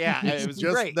like this." Yeah, It's it was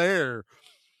just great. there.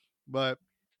 But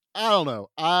I don't know.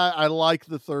 I like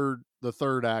the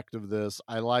third act of this.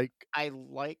 I like I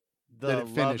like that the it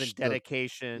love and finished the-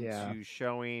 dedication Yeah. to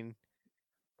showing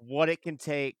what it can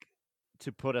take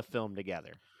to put a film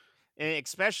together. And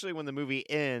especially when the movie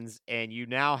ends and you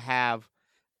now have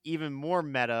even more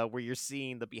meta where you're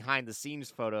seeing the behind the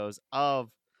scenes photos of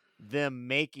them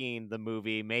making the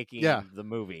movie, Yeah. the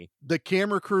movie. the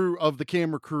camera crew of the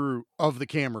camera crew of the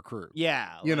camera crew.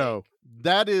 Yeah. You know,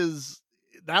 that is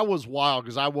that was wild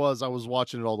because I was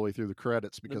watching it all the way through the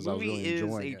credits because I was movie really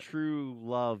enjoying is a it. true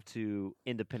love to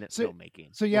independent So- filmmaking.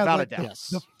 So yeah, without like, a doubt. Yes.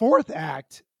 the fourth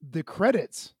act, the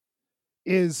credits,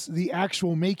 is the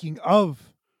actual making of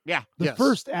Yeah. the Yes.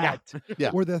 first act. Yeah.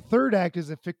 Where the third act is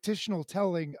a fictional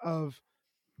telling of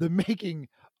the making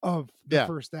of the Yeah.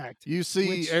 first act. You see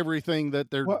Which- everything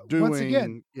that they're Well, doing. once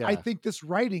again, yeah. I think this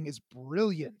writing is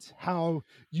brilliant. How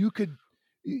you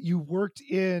worked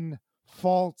in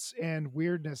faults and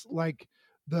weirdness, like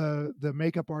the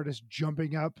makeup artist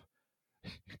jumping up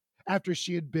after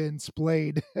she had been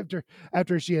splayed,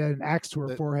 after she had an axe to her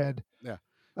That- forehead. yeah.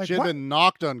 Like, she had what? been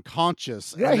knocked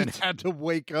unconscious and then Right. had to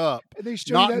wake up. And they show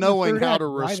you not that in the knowing third how act, to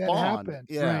why that respond. happened.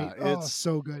 Yeah, Right. Oh, it's-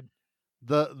 so good.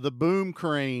 The boom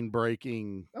crane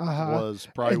breaking Uh-huh. was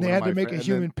probably And they one had of to my make fa- a and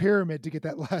then human pyramid to get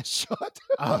that last shot.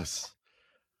 us.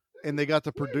 And they got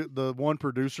the one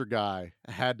producer guy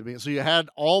had to be. So you had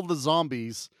all the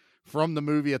zombies from the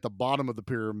movie at the bottom of the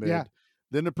pyramid. Yeah.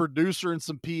 Then the producer and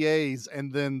some PAs,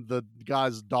 and then the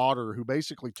guy's daughter, who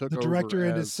basically took The over director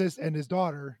and as, his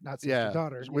daughter, not sister, yeah,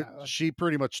 daughter. wi- Yeah. she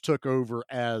pretty much took over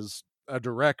as a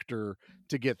director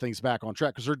to get things back on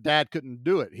track because her dad couldn't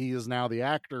do it. He is now the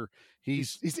actor.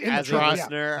 He's He's in As the a film, yeah.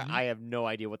 listener, Mhm. I have no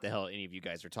idea what the hell any of you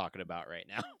guys are talking about right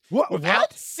now What?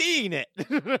 without seeing it.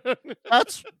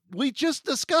 that's we just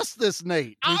discussed this,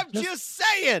 Nate. I'm just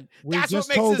saying. we That's what just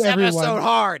makes told this episode everyone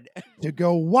hard. To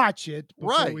go watch it before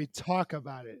Right. we talk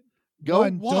about it. Go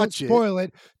One, watch don't it. spoil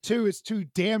it. Two, it's too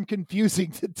damn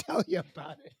confusing to tell you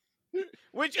about it.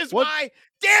 Which is What- why,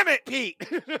 damn it, Pete.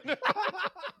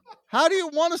 How do you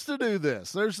want us to do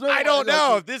this? There's no. I don't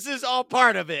know if this is all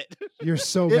part of it. You're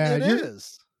so It, mad. it you're,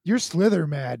 is. you're Slither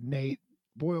mad, Nate.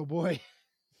 Boy, oh boy.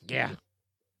 Yeah.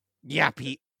 Yeah,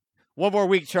 Pete. One more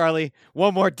week, Charlie.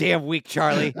 One more damn week,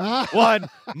 Charlie. Ah. One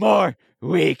more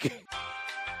week.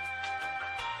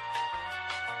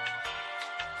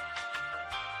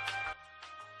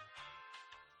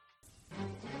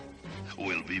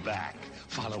 We'll be back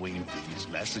following these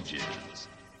messages.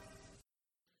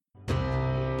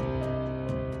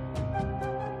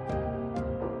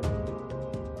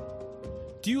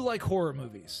 Do you like horror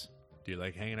movies? Do you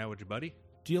like hanging out with your buddy?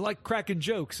 Do you like cracking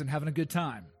jokes and having a good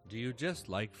time? Do you just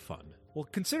like fun? Well,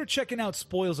 consider checking out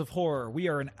Spoils of Horror. We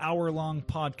are an hour-long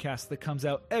podcast that comes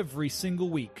out every single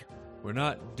week. We're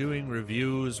not doing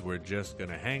reviews. We're just going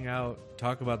to hang out,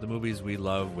 talk about the movies we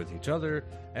love with each other,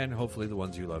 and hopefully the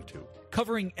ones you love too.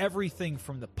 Covering everything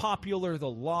from the popular, the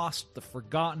lost, the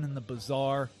forgotten, and the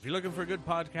bizarre. If you're looking for a good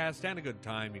podcast and a good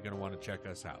time, you're going to want to check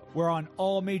us out. We're on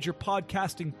all major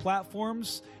podcasting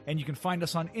platforms, and you can find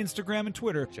us on Instagram and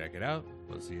Twitter. Check it out.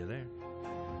 We'll see you there.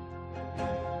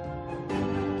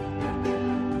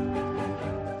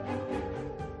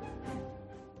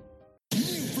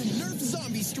 From Nerf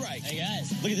Zombie Strike. Hey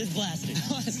guys, look at this blaster.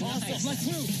 That's awesome. Let's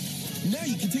move. Now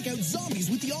you can take out zombies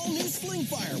with the all-new Sling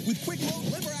Fire with quick load,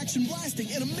 lever action blasting,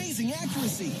 and amazing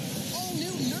accuracy. All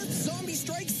new Nerf Zombie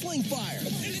Strike Sling Fire.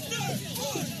 It's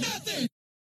Nerf or nothing.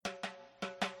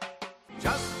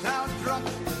 Just how drunk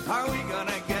are we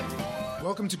gonna get?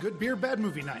 Welcome to Good Beer, Bad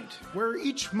Movie Night, where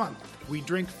each month we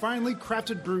drink finely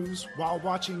crafted brews while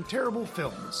watching terrible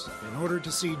films in order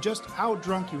to see just how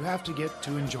drunk you have to get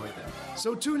to enjoy them.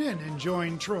 So tune in and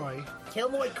join Troy.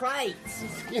 Kilmore Crites.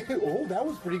 Oh, that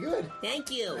was pretty good.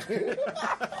 Thank you.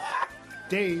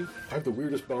 Dave. I have the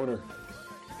weirdest boner.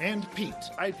 And Pete.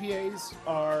 IPAs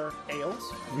are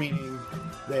ales, meaning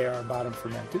they are bottom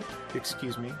fermented.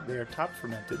 Excuse me, they are top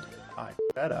fermented. I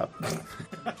that up.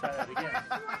 Try that again.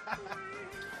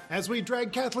 As we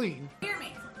drag Kathleen, Hear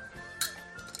me.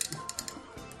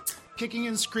 kicking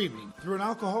and screaming through an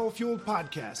alcohol-fueled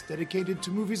podcast dedicated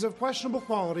to movies of questionable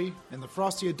quality and the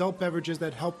frosty adult beverages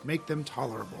that help make them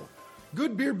tolerable.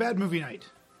 Good Beer, Bad Movie Night.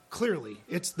 Clearly,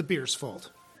 it's the beer's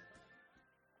fault.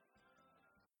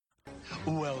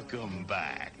 Welcome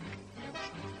back.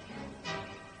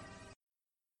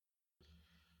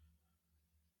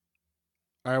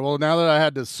 All right. Well, now that I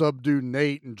had to subdue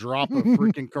Nate and drop a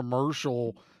freaking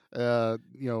commercial,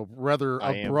 rather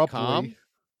I am abruptly. calm.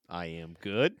 I am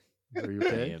good. Are you I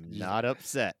okay? am not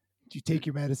upset. Did you take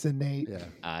your medicine, Nate? Yeah.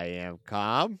 I am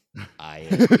calm. I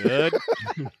am good.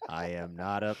 I am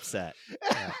not upset.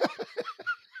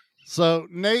 So,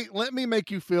 Nate, let me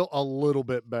make you feel a little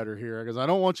bit better here because I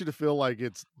don't want you to feel like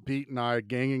it's Pete and I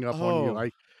ganging up on you. Oh,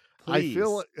 I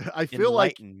feel like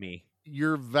Enlighten me.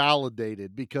 you're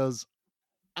validated because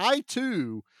I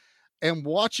too am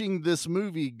watching this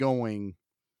movie going,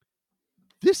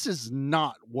 this is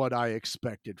not what I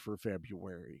expected for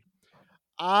February.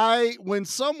 When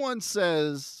someone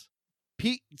says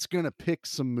Pete's going to pick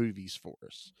some movies for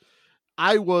us,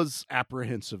 I was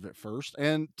apprehensive at first.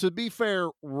 And to be fair,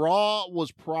 Raw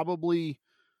was probably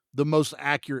the most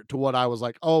accurate to what I was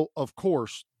like, oh, of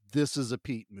course, this is a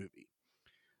Pete movie.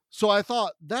 So I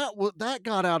thought that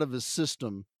got out of his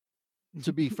system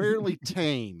to be fairly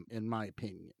tame, in my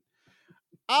opinion.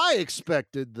 I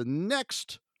expected the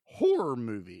next horror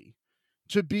movie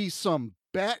to be some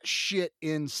batshit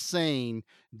insane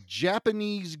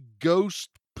Japanese ghost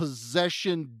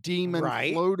possession demon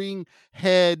floating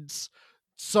heads,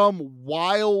 some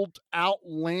wild,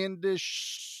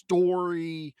 outlandish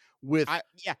story with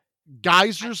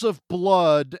geysers of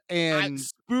blood and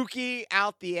spooky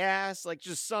out the ass, like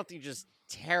just something just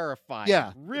terrifying.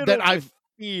 Yeah, riddled with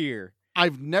fear.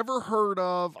 I've never heard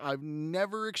of, I've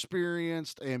never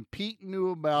experienced, and Pete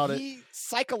knew about it. He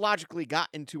psychologically got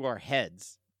into our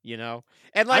heads, you know?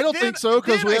 And like, I don't think so,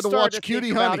 because we had to watch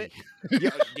Cutie Honey. Yeah,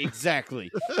 exactly.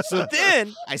 So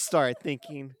then I started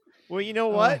thinking, well, you know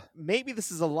what? Maybe this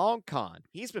is a long con.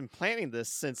 He's been planning this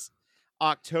since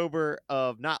October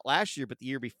of not last year, but the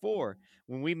year before,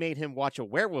 when we made him watch a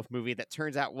werewolf movie that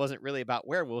turns out wasn't really about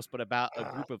werewolves, but about a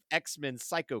group of X-Men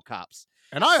psycho cops.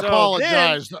 And I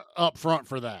apologize up front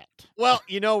for that. Well,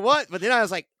 you know what? But then I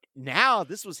was like, now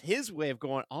this was his way of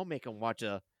going, I'll make him watch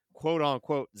a quote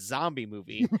unquote zombie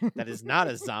movie that is not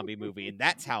a zombie movie. And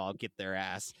that's how I'll get their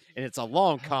ass. And it's a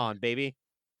long con, baby.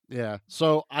 Yeah.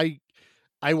 So I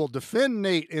will defend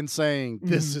Nate in saying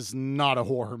this is not a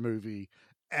horror movie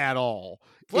at all.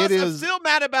 Plus, I'm still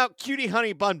mad about Cutie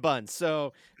Honey Bun Bun.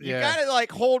 So you gotta like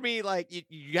hold me, like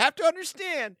you have to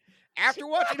understand after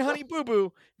watching Honey Boo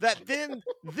Boo that then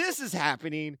this is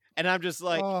happening, and I'm just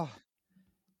like, oh,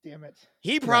 damn it.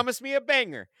 He promised me a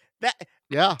banger. That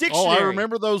dictionary. Oh, I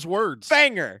remember those words.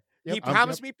 Banger. Yep. He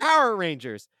promised me Power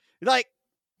Rangers. Like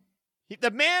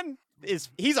the man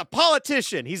he's a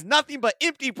politician. He's nothing but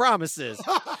empty promises.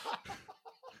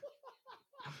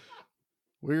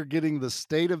 We're getting the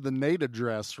State of the Nate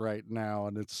address right now,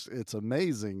 and it's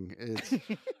amazing. It's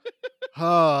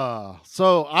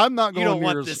so I'm not going. You don't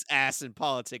want this ass in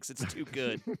politics. It's too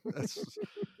good.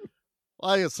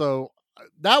 So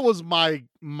that was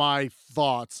my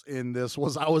thoughts in this.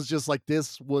 I was just like,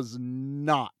 this was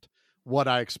not what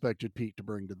I expected Pete to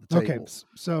bring to the table. Okay,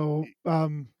 so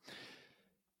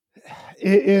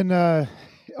in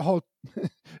all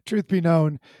truth be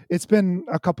known, it's been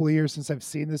a couple of years since I've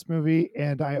seen this movie,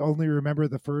 and I only remember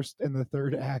the first and the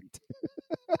third act.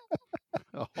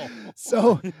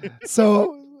 So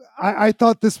I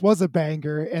thought this was a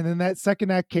banger, and then that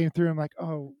second act came through. I'm like,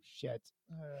 oh shit.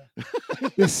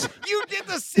 You did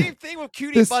the same thing with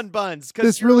Cutie Bun Buns.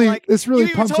 This really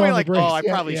pumps on like, the brakes. Oh, I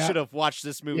probably should have watched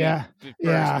this movie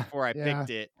first before I picked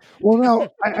it. Well, no,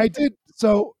 I did.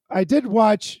 So I did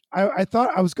watch. I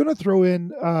thought I was going to throw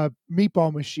in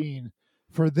Meatball Machine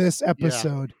for this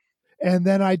episode, and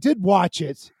then I did watch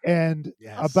it. And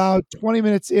about 20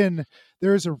 minutes in,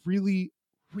 there is a really,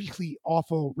 really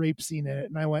awful rape scene in it,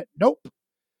 and I went, nope.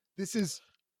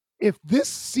 If this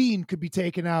scene could be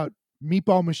taken out,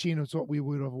 Meatball Machine is what we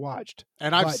would have watched.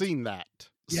 And I've seen that.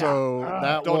 So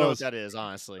that don't know what that is,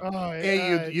 honestly.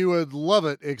 You would love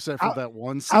it, except for that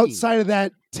one scene. Outside of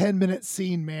that 10-minute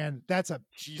scene, man, that's a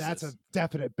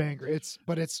definite banger. It's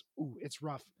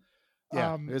rough.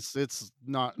 Yeah, it's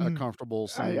not a comfortable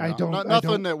scene.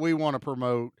 Nothing that we want to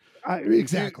promote.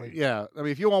 Exactly. I mean,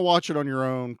 if you want to watch it on your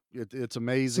own, it's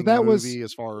amazing. So that movie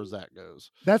as far as that goes.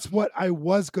 That's what I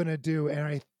was gonna do, and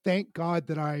I thank God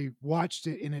that I watched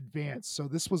it in advance. So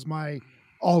this was my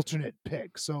alternate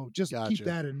pick. So just keep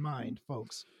that in mind,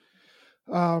 folks.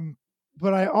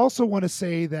 But I also want to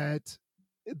say that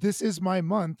this is my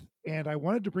month, and I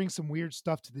wanted to bring some weird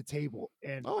stuff to the table.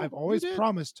 And I've always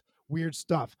promised weird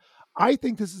stuff. I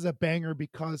think this is a banger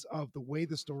because of the way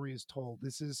the story is told.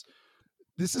 This is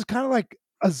kind of like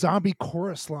a zombie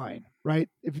chorus line, right?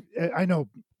 I know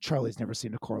Charlie's never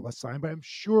seen a chorus line, but I'm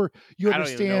sure you understand. I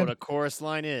don't even know what a chorus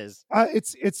line is.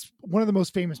 It's one of the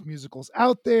most famous musicals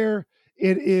out there.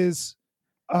 It is.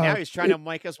 Now he's trying to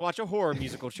make us watch a horror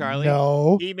musical, Charlie.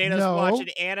 No, he made us watch an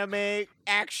anime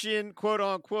action, quote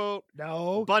unquote,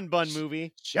 bun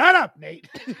movie. Shut up, Nate.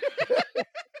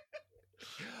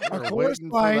 A chorus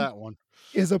line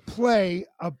is a play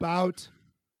about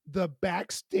the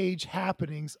backstage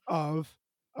happenings of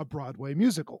a Broadway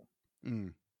musical,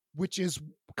 which is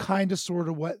kind of sort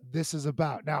of what this is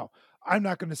about. Now, I'm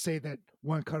not going to say that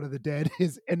One Cut of the Dead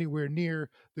is anywhere near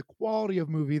the quality of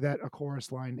movie that a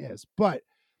chorus line is, but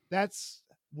that's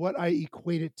what I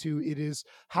equate it to. It is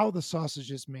how the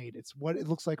sausage is made. It's what it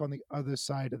looks like on the other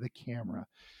side of the camera.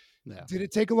 Yeah. Did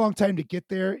it take a long time to get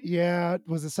there? Yeah.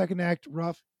 Was the second act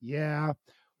rough? Yeah.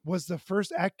 Was the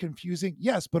first act confusing?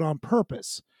 Yes, but on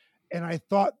purpose. and I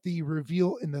thought the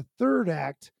reveal in the third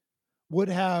act would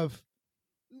have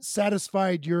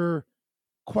satisfied your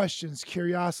questions,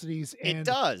 curiosities, and It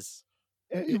does.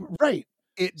 Right.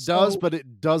 It does, but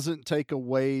it doesn't take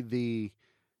away the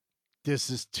this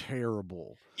is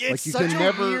terrible. It's you such can a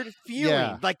never- weird feeling.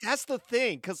 yeah. Like that's the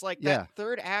thing, because like Yeah. that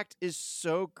third act is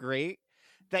so great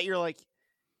that you're like,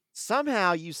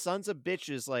 somehow you sons of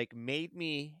bitches like made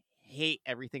me hate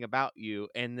everything about you,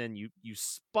 and then you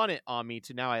spun it on me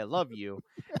to now I love you,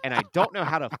 and I don't know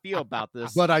how to feel about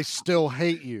this. But I still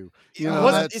hate you. You know,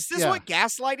 Is this yeah. what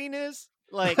gaslighting is?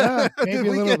 Like, Yeah, Did maybe a we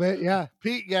little get- bit. Yeah.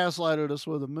 Pete gaslighted us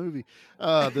with a movie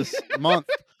this month.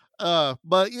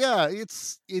 But yeah,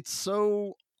 it's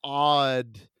so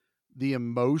odd the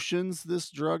emotions this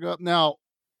drug up. Now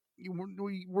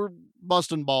we're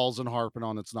busting balls and harping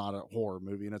on it's not a horror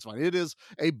movie, and it's fine. It is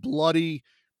a bloody,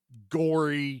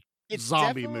 gory it's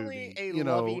zombie definitely movie. a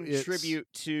loving tribute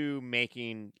to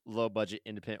making low budget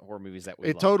independent horror movies that we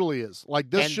It love. totally is. Like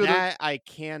this And should have. that I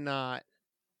cannot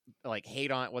like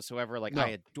hate on it whatsoever. Like No. I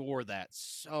adore that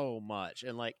so much.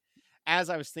 And like as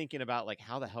I was thinking about like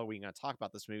how the hell are we going to talk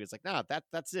about this movie, it's like no,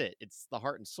 that's it. It's the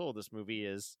heart and soul of this movie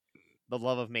is the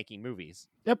love of making movies.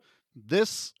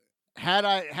 This had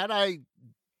I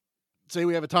say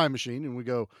we have a time machine and we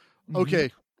go, Mhm.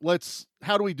 okay,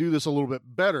 how do we do this a little bit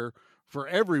better for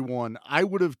everyone? I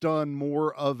would have done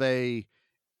more of a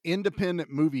independent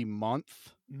movie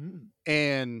month Mhm.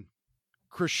 and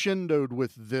crescendoed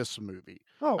with this movie.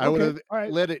 Oh, I would okay. have All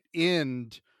right. let it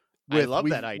end I with love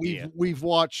that idea. We've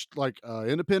watched like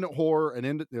independent horror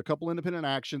and a couple independent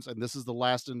actions, and this is the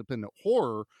last independent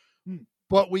horror. Hmm.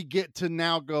 But we get to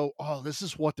now go, oh, this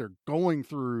is what they're going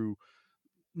through.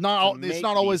 To It's make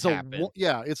not always these happen.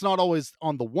 it's not always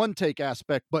on the one take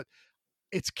aspect, but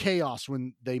it's chaos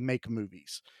when they make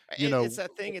movies. You know, It's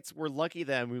that thing. We're lucky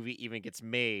that a movie even gets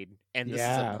made, and this is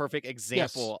Yeah. a perfect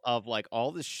example of like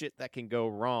all the shit that can go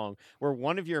wrong. Where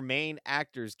one of your main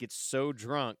actors gets so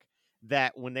drunk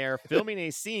that when they're filming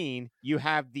a scene, you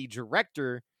have the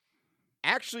director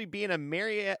actually being a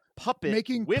marionette puppet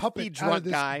Making with puppet the out of drunk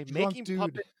this guy, drunk making dude.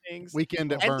 puppet things,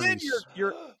 Weekend at and then Bernie's.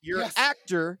 your Yes.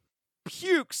 actor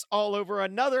pukes all over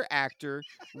another actor,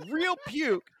 real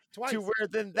puke. Twice. To where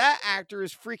then that actor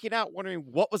is freaking out, wondering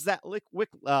what was that liquid?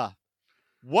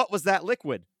 What was that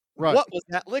liquid? Right. What was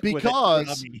that liquid? that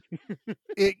Because- came on me?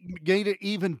 It made it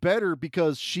even better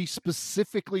because she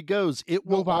specifically goes, it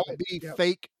No will all vomit. be Yep.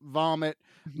 fake vomit.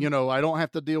 You know, I don't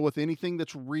have to deal with anything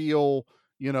that's real,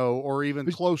 you know, or even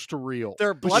But- close to real.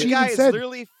 Their But blood she guy even is said-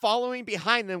 literally following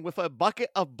behind them with a bucket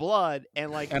of blood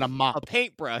and like And a mop. a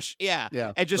paintbrush. Yeah.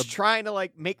 Yeah. And just trying to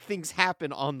like make things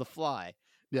happen on the fly.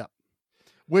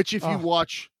 Which, if you Oh.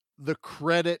 watch the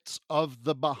credits of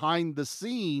the behind the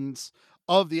scenes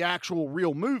of the actual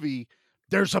real movie,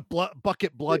 there's a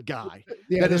bucket blood guy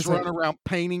Yeah, that is there's a- running around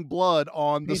painting blood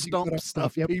on the Painting blood on stumps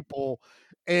stuff, of yep. people,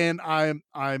 and I'm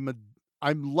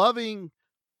loving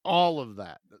all of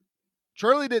that.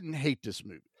 Charlie didn't hate this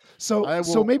movie. So I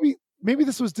so will- maybe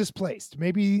this was displaced.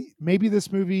 Maybe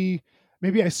this movie,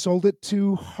 maybe I sold it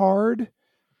too hard.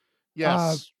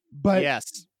 Yes, But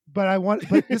yes. but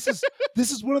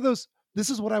this is one of those, this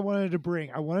is what I wanted to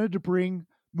bring. I wanted to bring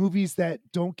movies that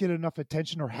don't get enough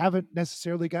attention or haven't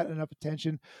necessarily gotten enough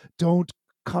attention, don't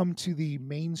come to the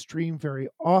mainstream very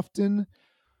often.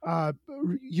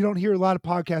 You don't hear a lot of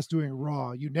podcasts doing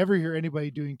Raw. You never hear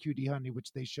anybody doing QD Honey,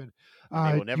 which they should.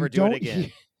 They will never you do it don't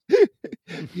again.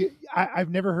 I've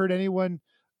never heard anyone.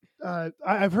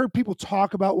 I've heard people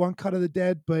talk about One Cut of the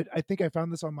Dead, but I think I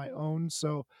found this on my own,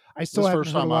 so I still This haven't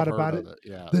first heard a time lot I've about heard it. of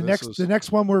Yeah, The this the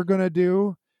next one we're gonna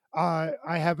do, I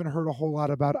haven't heard a whole lot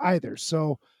about either.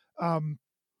 So,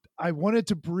 I wanted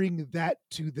to bring that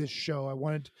to this show. I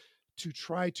wanted to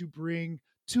try to bring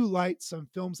to light some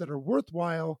films that are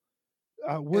worthwhile,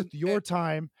 worth your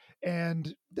time,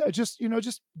 and just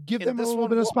give And them a this little one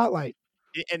bit of will- spotlight.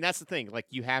 And that's the thing. Like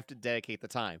you have to dedicate the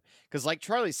time. Because like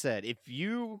Charlie said, if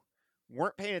you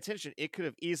weren't paying attention, it could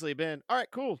have easily been, all right,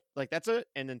 cool. Like that's it.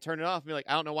 And then turn it off and be like,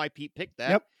 I don't know why Pete picked that.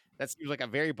 Yep. That seems like a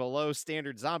very below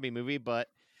standard zombie movie, but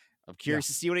I'm curious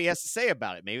to see what he has to say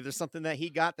about it. Maybe there's something that he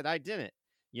got that I didn't,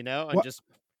 and What- just,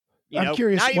 I'm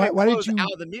curious, not why- even why did close you-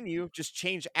 out of the menu, just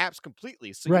change apps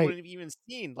completely. So Right. you wouldn't have even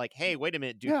seen like, hey, wait a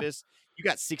minute, Yeah. doofus, you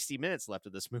got 60 minutes left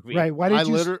of this movie. Right? Why I did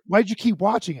you? liter- Why did you keep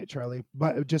watching it, Charlie?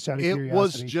 But just out of it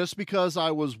curiosity. was just because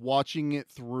I was watching it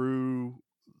through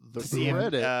the See if,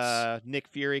 credits. Nick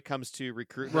Fury comes to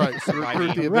recruit Right, the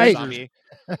recruit the Right. zombie.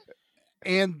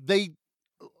 And they,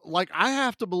 like, I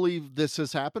have to believe this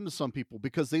has happened to some people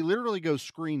because they literally go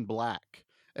screen black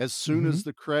as soon Mm-hmm. as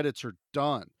the credits are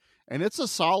done. And it's a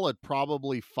solid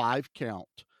probably 5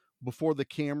 count before the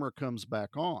camera comes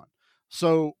back on.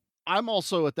 So I'm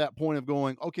also at that point of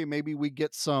going, okay, maybe we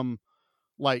get some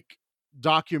like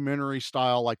documentary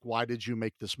style, like, why did you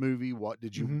make this movie? Why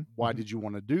did you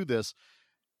want to do this?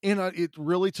 And it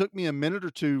really took me a minute or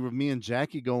two of me and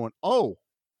Jackie going, oh,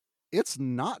 it's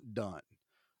not done.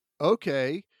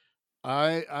 Okay.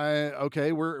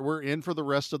 Okay, we're in for the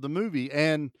rest of the movie.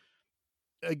 And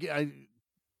again,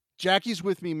 Jackie's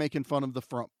with me making fun of the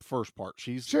first part.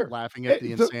 She's laughing at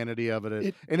the insanity of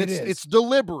it. And it's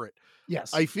deliberate.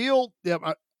 Yes. I feel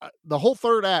the whole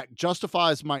third act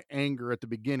justifies my anger at the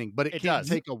beginning, but it can't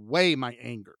take away my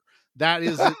anger. That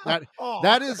is that's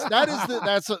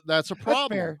a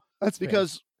problem. That's fair.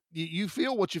 Because you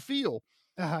feel what you feel.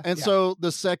 So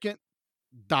the second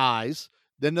dies,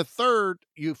 then the third,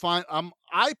 you find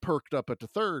I perked up at the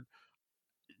third.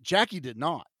 Jackie did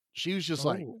not. She was just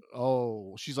like,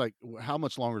 oh, she's like, how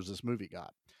much longer has this movie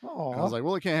got? I was like,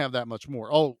 well, it can't have that much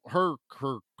more. Oh, her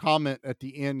comment at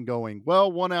the end going, well,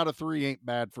 1 out of 3 ain't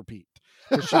bad for Pete.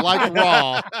 She liked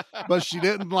Raw, but she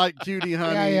didn't like Cutie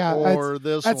Honey or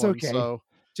this that's one. Okay. So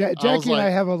Jackie and I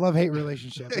have a love-hate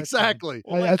relationship. That's exactly.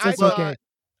 Well, that's okay.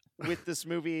 With this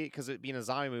movie, because it being a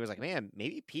zombie movie, I was like, man,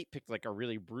 maybe Pete picked like a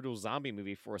really brutal zombie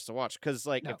movie for us to watch. Because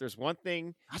if there's one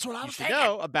thing that's what I you was should thinking.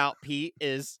 know about Pete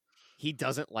is he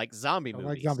doesn't like zombie movies.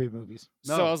 Like zombie movies.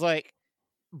 So I was like,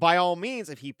 by all means,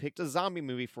 if he picked a zombie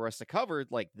movie for us to cover,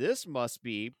 like this must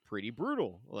be pretty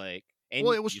brutal. Like, and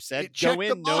well, you said go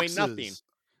in knowing nothing.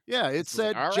 Yeah, it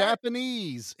said like,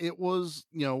 Japanese. It was,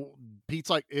 Pete's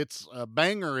like, it's a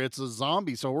banger. It's a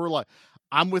zombie. So we're like,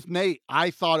 I'm with Nate. I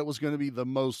thought it was going to be the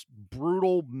most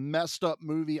brutal, messed up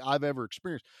movie I've ever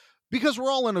experienced because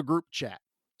we're all in a group chat.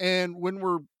 And when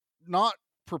we're not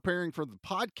preparing for the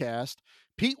podcast,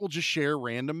 Pete will just share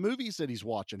random movies that he's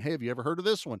watching. Hey, have you ever heard of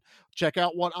this one? Check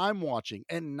out what I'm watching.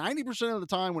 And 90% of the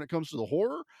time when it comes to the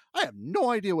horror, I have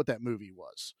no idea what that movie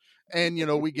was. And,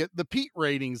 we get the Pete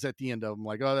ratings at the end of them.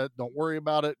 Like, oh, don't worry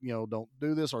about it. Don't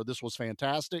do this, or this was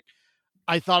fantastic.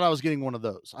 I thought I was getting one of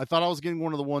those. I thought I was getting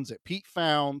one of the ones that Pete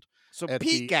found. So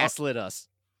Pete gaslit us.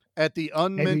 At the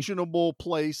unmentionable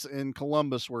place in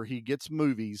Columbus where he gets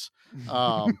movies.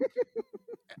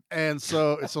 And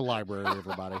so it's a library,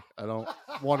 everybody. I don't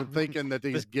want him thinking that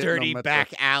he's getting dirty them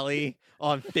back alley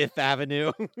on 5th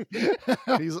Avenue.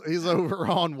 he's over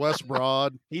on West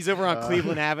Broad. He's over on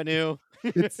Cleveland Avenue.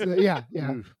 It's yeah.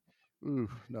 Ooh,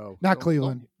 no. Not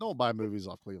Cleveland. Don't buy movies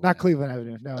off Cleveland. Not Cleveland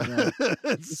Avenue. No.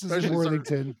 This is in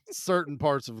Worthington. Certain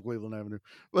parts of Cleveland Avenue.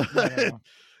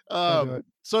 No.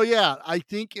 So yeah, I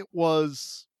think it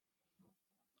was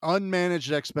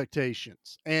unmanaged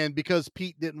expectations. And because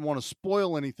Pete didn't want to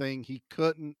spoil anything, he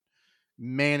couldn't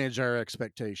manage our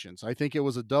expectations. I think it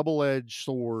was a double-edged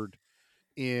sword.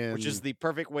 Which is the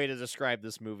perfect way to describe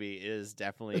this movie, is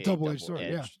definitely a double-edged sword.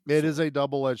 Yeah, it is a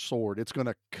double-edged sword. It's going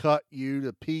to cut you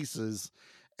to pieces,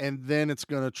 and then it's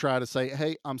going to try to say,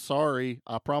 "Hey, I'm sorry.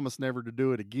 I promise never to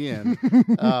do it again."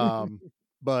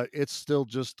 But it's still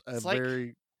just a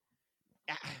very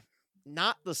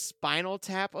not the Spinal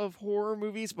Tap of horror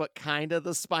movies, but kind of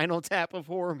the Spinal Tap of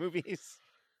horror movies.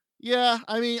 Yeah,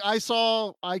 I mean,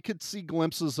 I could see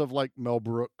glimpses of like Mel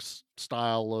Brooks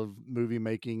style of movie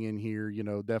making in here,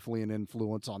 definitely an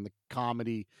influence on the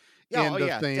comedy end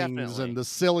of things, definitely. And the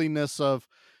silliness of,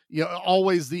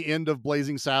 always the end of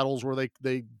Blazing Saddles where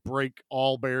they break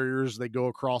all barriers, they go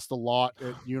across the lot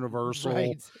at Universal,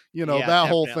 right. That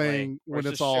whole thing when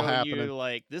it's all happening.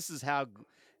 Like, this is how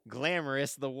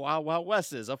glamorous the Wild Wild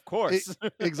West is, of course.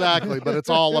 Exactly, but it's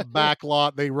all a back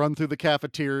lot. They run through the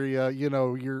cafeteria.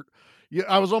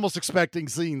 I was almost expecting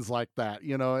scenes like that.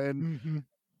 And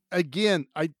again,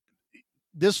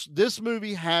 this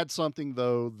movie had something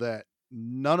though that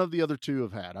none of the other two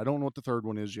have had. I don't know what the third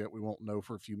one is yet. We won't know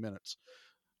for a few minutes.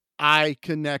 I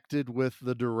connected with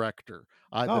the director.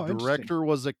 The director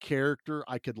was a character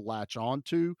I could latch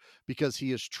onto because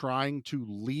he is trying to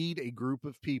lead a group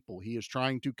of people. He is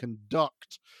trying to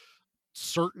conduct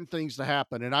certain things to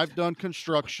happen. And I've done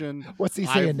construction. What's he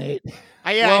saying, Nate?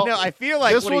 I know. I feel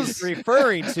like what he's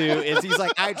referring to is he's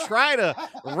like, I try to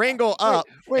wrangle up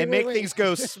and make things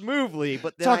go smoothly,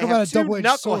 but then I have two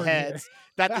knuckleheads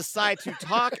that decide to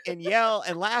talk and yell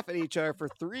and laugh at each other for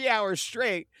 3 hours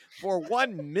straight for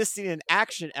one missing in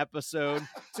action episode,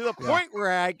 to the point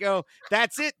where I go,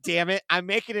 that's it, damn it. I'm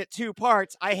making it 2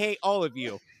 parts. I hate all of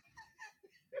you.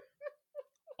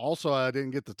 Also, I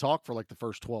didn't get to talk for like the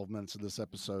first 12 minutes of this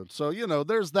episode. So,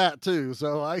 there's that too.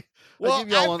 So I give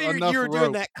y'all figured enough you were rope.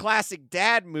 doing that classic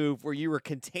dad move where you were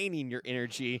containing your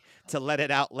energy to let it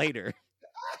out later.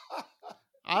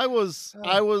 I was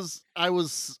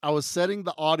setting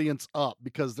the audience up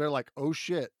because they're like, oh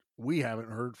shit, we haven't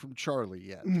heard from Charlie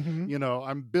yet. Mhm. You know,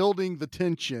 I'm building the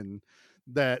tension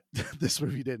that this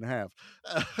movie didn't have.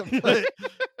 But,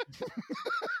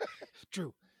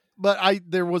 True. but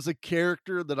there was a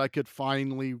character that I could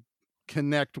finally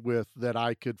connect with, that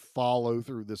I could follow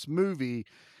through this movie,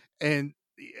 and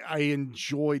I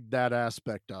enjoyed that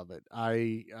aspect of it.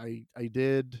 I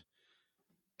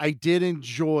did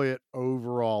enjoy it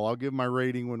overall. I'll give my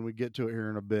rating when we get to it here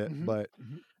in a bit, Mhm. but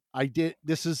Mhm. I did.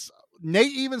 This is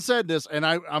Nate even said this, and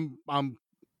I'm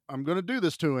going to do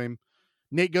this to him.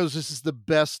 Nate goes, "This is the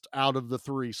best out of the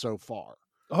 3 so far."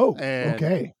 Oh, And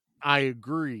okay. I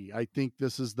agree. I think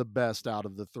this is the best out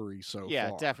of the 3 so Yeah,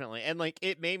 far. definitely. And like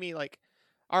it made me like,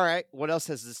 all right, what else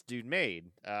has this dude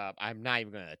made? I'm not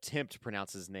even going to attempt to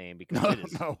pronounce his name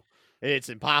because No. it's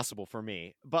impossible for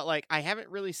me. But like I haven't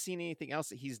really seen anything else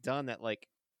that he's done that like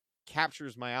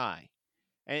captures my eye.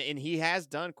 And he has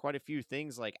done quite a few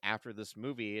things like after this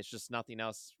movie. It's just nothing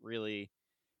else really.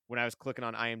 When I was clicking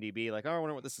on IMDb, like, oh, I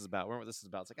wonder what this is about. I wonder what this is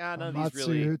about. It's like, none of these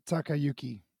really. Amatsu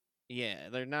Takayuki. Yeah,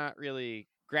 they're not really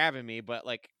grabbing me, but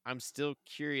like I'm still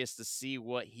curious to see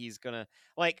what he's gonna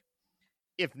like.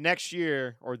 If next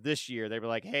year or this year they were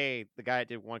like, "Hey, the guy that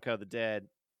did One Cut of the Dead,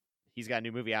 he's got a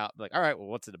new movie out." Like, all right, well,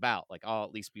 what's it about? Like, I'll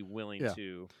at least be willing Yeah.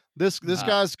 to. This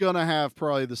guy's gonna have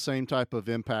probably the same type of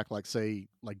impact, like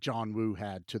John Woo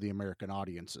had to the American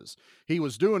audiences. He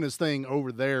was doing his thing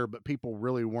over there, but people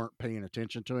really weren't paying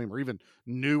attention to him or even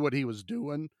knew what he was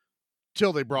doing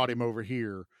till they brought him over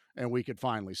here and we could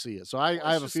finally see it. So I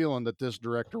have a feeling that this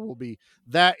director will be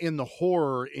that in the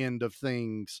horror end of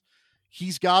things.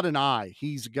 He's got an eye.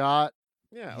 He's got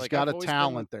I've got a always been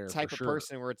talent the there. type for of sure.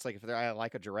 person where it's like if I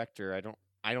like a director, I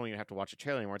don't even have to watch a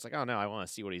trailer anymore. It's like, oh no, I want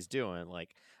to see what he's doing.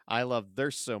 Like I love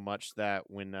Thirst so much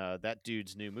that when that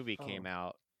dude's new movie came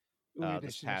out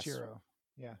this past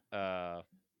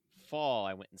fall,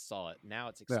 I went and saw it. Now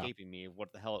it's escaping me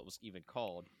what the hell it was even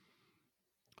called.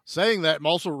 Saying that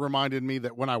also reminded me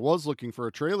that when I was looking for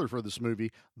a trailer for this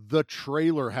movie, the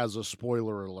trailer has a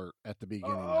spoiler alert at the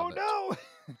beginning of it. Oh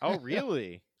Oh,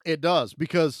 really? It does,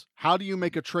 because how do you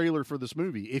make a trailer for this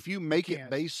movie? If you make it can't.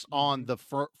 based on the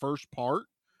first part,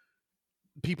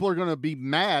 people are going to be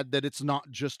mad that it's not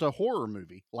just a horror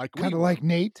movie. Like Kind of like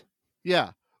Nate.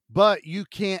 Yeah. But you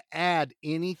can't add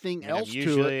anything I'm else to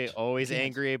usually it. always Can't.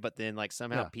 angry, but then like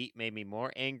somehow Yeah. Pete made me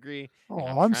more angry. Oh, and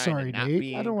I'm trying to sorry, not Nate.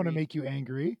 be I don't want to angry. make you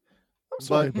angry. I'm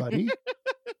sorry, buddy.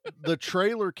 The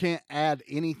trailer can't add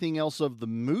anything else of the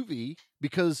movie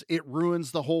because it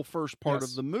ruins the whole first part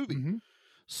Yes. of the movie. Mhm.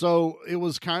 So it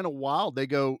was kind of wild. They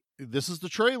go, "This is the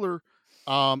trailer.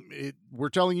 We're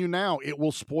telling you now, it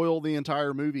will spoil the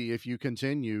entire movie if you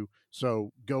continue.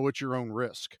 So go at your own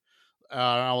risk."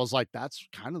 I was like, that's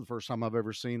kind of the first time I've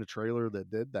ever seen a trailer that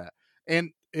did that.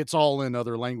 And it's all in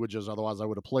other languages. Otherwise, I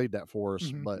would have played that for us.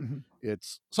 Mhm, But mhm.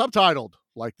 it's subtitled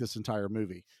like this entire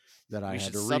movie that I We had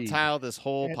should to read. subtitle this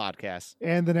whole And- podcast.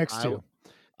 And the next I- two.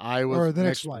 I was or the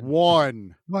next next one.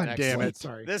 one. One. Next Damn one. it.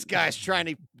 Sorry. This guy's trying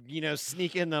to,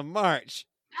 sneak into March.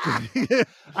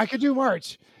 I could do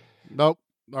March. Nope.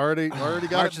 Already got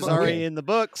March it. is booked. already in the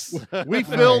books. We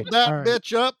filled that all right.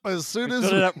 bitch up as soon as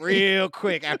Filled it up real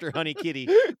quick after Honey Kitty.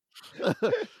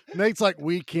 Nate's like,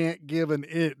 we can't give an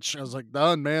inch. I was like,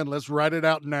 done, man. Let's write it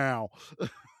out now.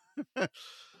 All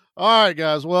right,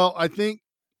 guys. Well, I think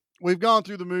we've gone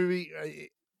through the movie.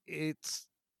 It's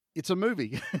a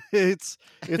movie. it's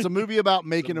a movie about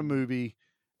making a movie,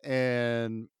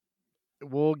 and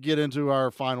we'll get into our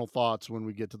final thoughts when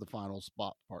we get to the final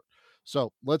spot part.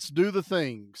 So let's do the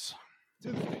things.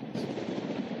 Do the things.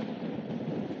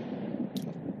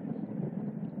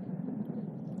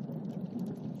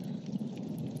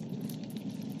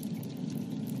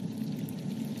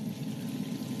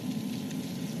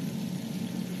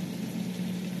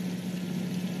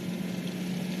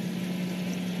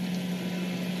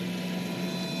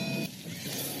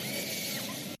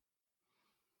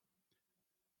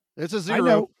 It's a I zero.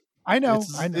 know. I know.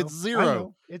 It's I know. it's zero. I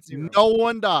know. It's zero. No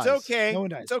one dies. It's okay. No one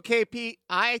dies. It's okay, Pete.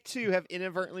 I too have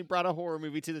inadvertently brought a horror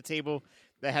movie to the table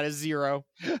that had a 0.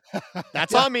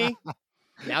 That's on me.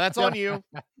 Now that's on you.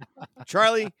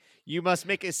 Charlie, you must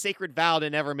make a sacred vow to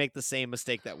never make the same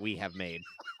mistake that we have made.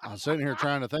 I'm sitting here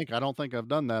trying to think. I don't think I've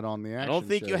done that on the action I don't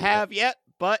think show you yet. have yet,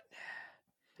 but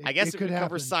I It- guess it we could could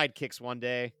cover happen. sidekicks one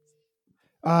day.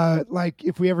 Like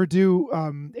if we ever do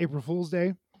April Fool's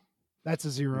Day, that's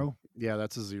a 0. Yeah,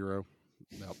 that's a 0.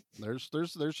 Nope.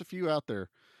 There's a few out there.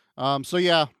 So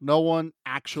yeah, no one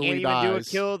actually Can't even dies. do a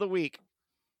kill of the week.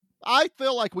 I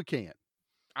feel like we can.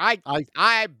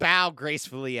 I bow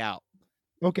gracefully out.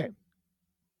 Okay.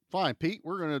 Fine, Pete.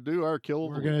 We're gonna do our kill. Of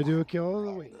We're the going to week. do a kill of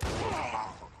the week.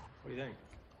 What do you think?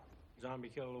 Zombie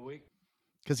kill of the week.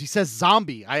 Because he says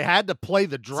zombie. I had to play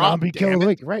the drop. Zombie kill of the damn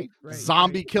week. Right. it.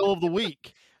 Zombie kill of the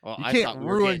week. Well, You I can't thought we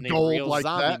were ruin getting a gold real like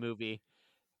zombie that. movie.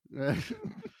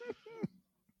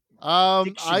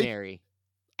 Dictionary.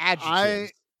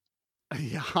 Adjectives.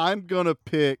 I'm gonna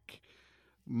pick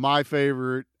my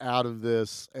favorite out of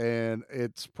this, and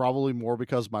it's probably more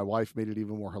because my wife made it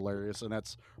even more hilarious, and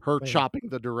that's her Wait. chopping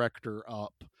the director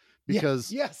up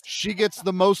because Yes. she gets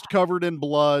the most covered in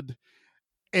blood,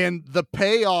 and the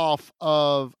payoff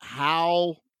of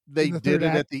how they In the did third it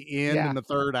at act? the end Yeah. in the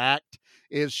third act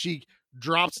is she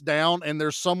drops down and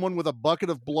there's someone with a bucket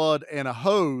of blood and a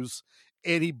hose,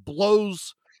 and he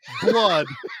blows blood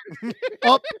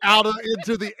up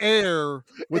into the air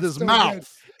with It's his so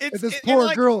mouth. And this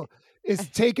poor girl is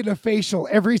taking a facial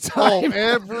every Oh, time.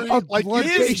 every A like blood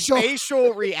His facial.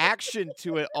 facial reaction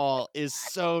to it all is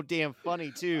so damn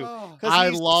funny too. Oh.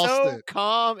 I He's lost so it.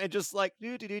 calm and just like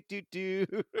do do do do do.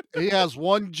 He has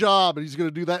one job and he's going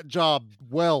to do that job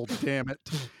well, damn it.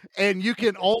 And you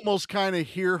can almost kind of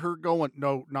hear her going,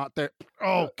 no, not that.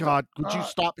 Oh God, would you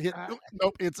stop hitting?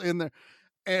 Nope, it's in there.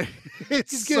 And it's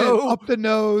He's getting so up the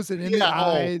nose and in the Yeah,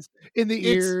 oh. eyes, in the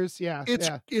It's- ears. Yeah.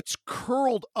 yeah. it's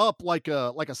curled up like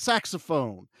a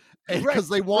saxophone. Right, Because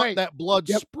they want right. that blood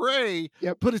Yep. spray,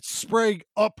 Yep. but it's spraying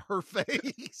up her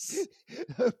face.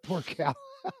 Poor cow.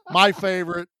 My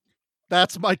favorite.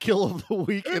 That's my kill of the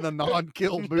week in a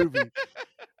non-kill movie.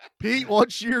 Pete,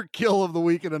 what's your kill of the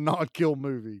week in a non-kill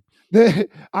movie?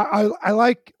 I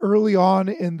like early on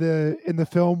in the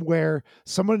film where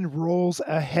someone rolls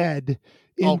a head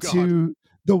Oh, God. into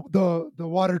the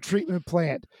water treatment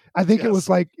plant. I think it was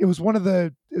an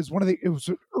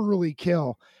early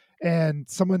kill, and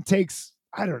someone takes,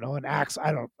 I don't know, an axe.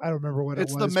 I don't remember what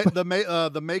It's it was. but-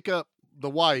 the makeup. The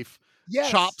wife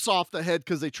Yes. chops off the head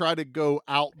because they try to go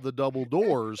out the double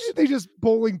doors. They just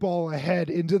bowling ball a head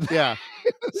into the Yeah.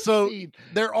 So scene.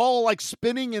 they're all like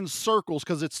spinning in circles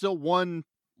because it's still one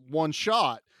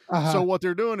shot. Uh-huh. So what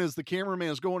they're doing is the cameraman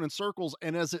is going in circles,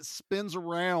 and as it spins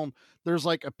around, there's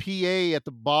like a PA at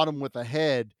the bottom with a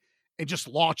head, and just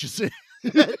launches it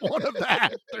at one of the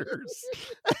actors,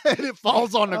 and it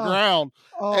falls on the ground.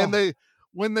 And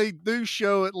when they do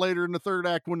show it later in the third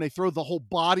act, when they throw the whole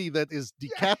body that is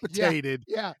decapitated,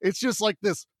 yeah. it's just like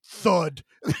this thud.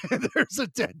 And there's a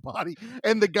dead body,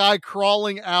 and the guy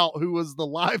crawling out, who was the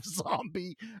live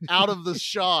zombie, out of the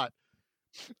shot.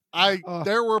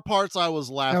 There were parts I was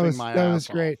laughing my ass that was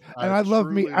off. great, and I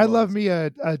love me a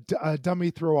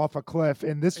dummy throw off a cliff,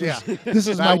 and this was this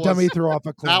is my dummy throw off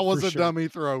a cliff. That was for a sure. dummy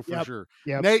throw for Yep, sure.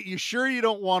 yep. Nate, you sure you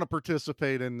don't want to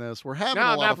participate in this? We're having No,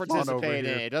 a I'm lot not of fun over participating.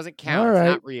 here. It doesn't count. All It's right,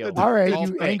 not real. all right, It's all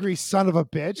you fake. angry son of a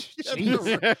bitch.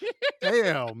 Jeez.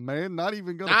 Damn, man, not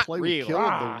even gonna Not play real. with kill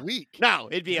of the week. No,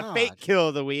 it'd be a fake God. kill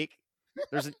of the week.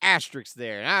 There's an asterisk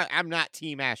there. And I'm not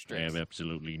team I asterisk. have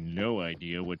absolutely no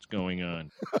idea what's going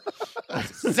on.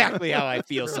 That's exactly how I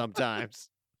feel sometimes.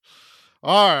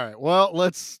 All right, well,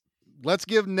 let's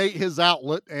give Nate his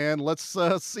outlet and let's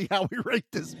see how we rate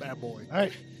this bad boy. All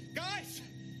right. Guys,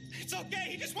 it's okay.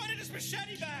 He just wanted his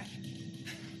machete back.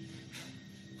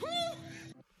 Whew.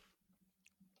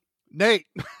 Nate,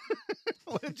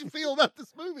 what did you feel about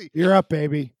this movie? You're up,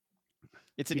 baby.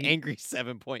 It's an angry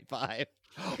 7.5.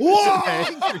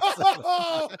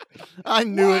 Whoa! I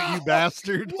knew it, you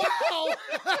bastard. Wow.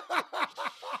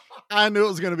 I knew it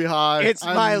was going to be high. It's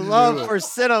I my knew love it. for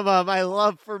cinema, my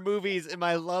love for movies, and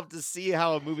my love to see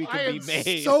how a movie I can am be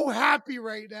made. so happy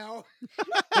right now.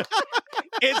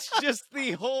 It's just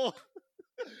the whole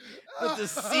the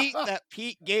deceit that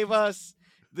Pete gave us,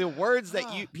 the words that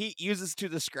Pete uses to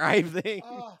describe things.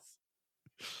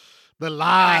 The I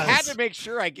lies. had to make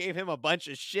sure I gave him a bunch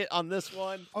of shit on this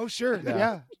one. Oh, sure. Yeah.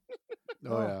 Yeah.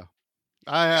 Oh, yeah.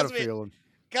 I had a That's me. feeling.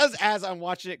 Because as I'm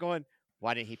watching it going,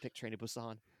 why didn't he pick Train to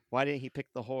Busan? Why didn't he pick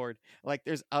The Horde? Like,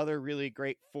 there's other really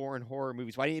great foreign horror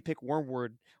movies. Why didn't he pick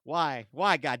Wormwood? Why?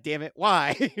 Why, God damn it?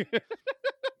 Why?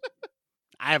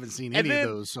 I haven't seen And any then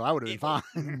of those, so I would have been fine.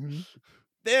 Mhm.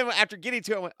 Then after getting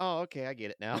to it, I went, oh, okay, I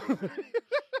get it now.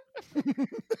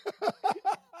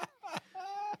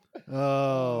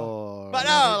 Oh. But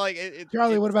no, like,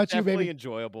 Charlie, what it's about you, definitely baby?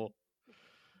 enjoyable.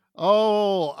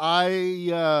 Oh,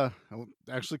 I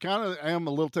actually kind of am a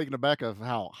little taken aback of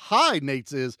how high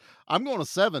Nate's is. I'm going to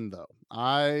 7 though.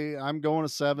 I'm going to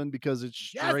 7 because it's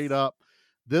straight up.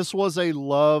 This was a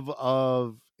love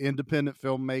of independent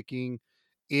filmmaking.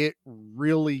 It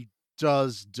really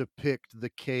does depict the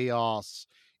chaos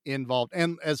involved.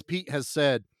 And as Pete has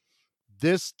said,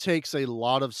 this takes a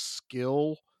lot of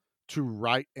skill to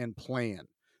write and plan.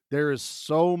 There is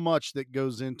so much that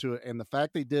goes into it, and the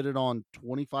fact they did it on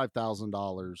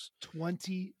 $25,000,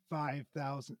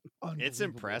 $25,000. It's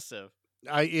impressive.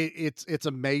 It's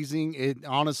amazing. It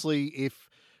honestly, if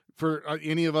for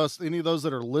any of those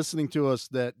that are listening to us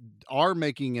that are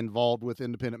making involved with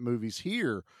independent movies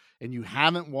here, and you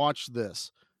haven't watched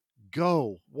this,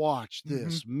 go watch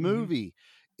this movie.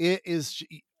 It is.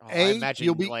 I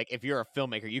imagine like if you're a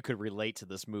filmmaker, you could relate to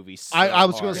this movie. So I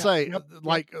was going to hard. say,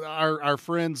 like our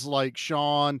friends like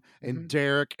Sean and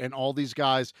Derek and all these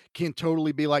guys can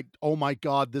totally be like, oh my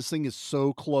God, this thing is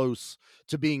so close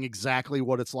to being exactly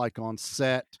what it's like on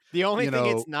set. The only thing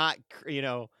it's not,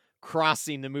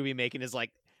 crossing the movie making is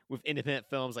like with independent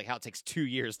films, like how it takes 2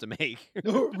 years to make.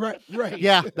 Right.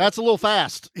 Yeah, that's a little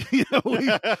fast.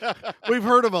 We've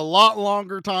heard of a lot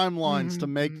longer timelines to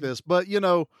make this, but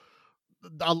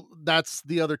that's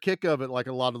the other kick of it. Like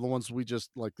a lot of the ones we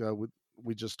just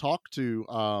we just talked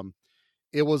to,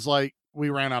 it was like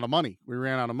we ran out of money.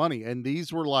 And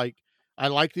these were like, I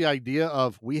like the idea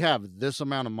of we have this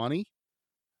amount of money.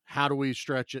 How do we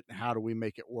stretch it? How do we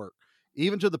make it work?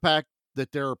 Even to the fact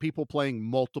that there are people playing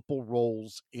multiple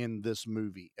roles in this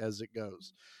movie as it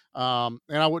goes. And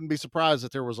I wouldn't be surprised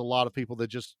that there was a lot of people that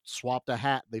just swapped a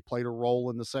hat. They played a role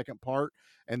in the second part,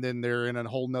 and then they're in a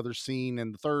whole nother scene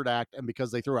in the third act. And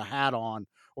because they threw a hat on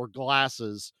or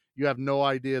glasses, you have no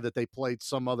idea that they played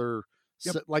some other.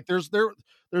 Like there's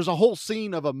a whole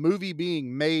scene of a movie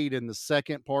being made in the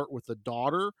second part with the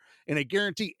daughter, and I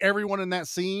guarantee everyone in that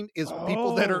scene is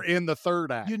people that are in the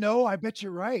third act. I bet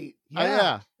you're right.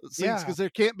 Because there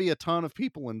can't be a ton of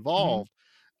people involved.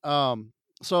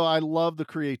 So I love the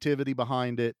creativity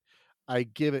behind it. I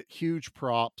give it huge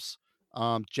props.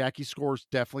 Jackie's score's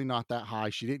definitely not that high.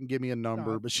 She didn't give me a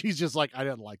number, but she's just like, I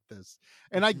didn't like this.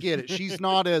 And I get it. She's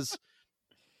not as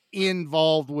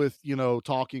involved with,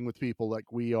 talking with people like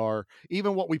we are.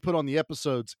 Even what we put on the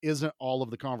episodes isn't all of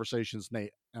the conversations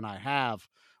Nate and I have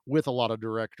with a lot of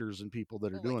directors and people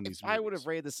that are doing these movies. I would have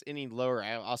rated this any lower,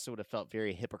 I also would have felt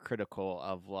very hypocritical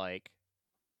of like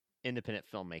independent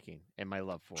filmmaking and my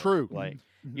love for True. it. Like,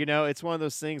 it's one of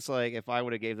those things like if I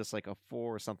would have gave this like a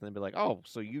 4 or something, and be like, oh,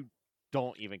 so you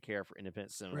don't even care for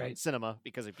independent cinema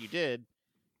because if you did,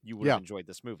 you would have enjoyed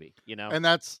this movie, And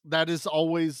that is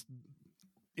always,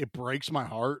 it breaks my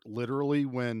heart literally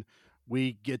when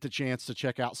we get the chance to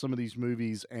check out some of these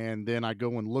movies and then I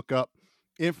go and look up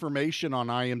information on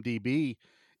IMDb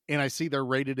and I see they're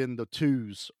rated in the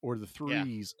 2s or the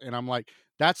 3s. And I'm like,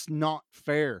 that's not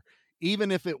fair.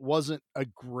 Even if it wasn't a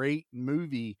great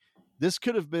movie, this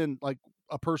could have been like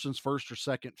a person's first or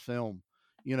second film.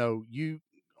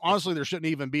 Honestly, there shouldn't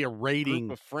even be a rating.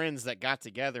 Group of friends that got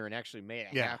together and actually made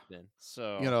it happen.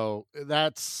 So,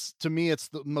 that's, to me, it's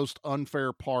the most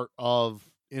unfair part of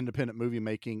independent movie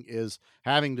making is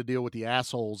having to deal with the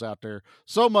assholes out there.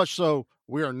 So much so,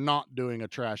 we are not doing a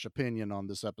trash opinion on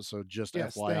this episode, just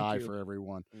FYI for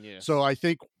everyone. Yes. So I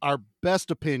think our best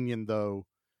opinion, though,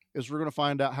 is we're going to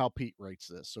find out how Pete rates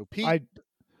this. So Pete,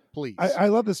 please. I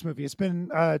love this movie. It's been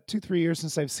 2-3 years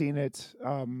since I've seen it.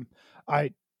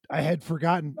 I had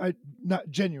forgotten. I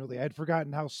had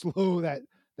forgotten how slow that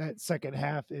second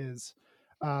half is.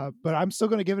 But I'm still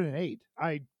going to give it an 8.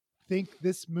 I think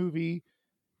this movie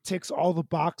ticks all the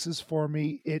boxes for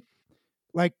me. It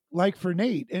like for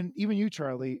Nate and even you,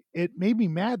 Charlie, it made me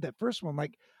mad that first one.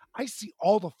 Like, I see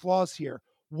all the flaws here.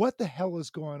 What the hell is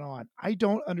going on? I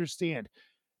don't understand.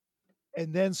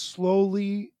 And then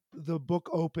slowly the book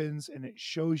opens and it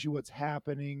shows you what's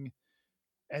happening.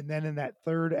 And then in that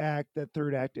third act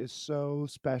is so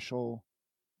special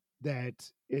that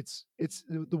it's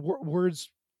the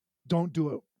words don't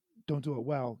do it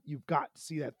well. You've got to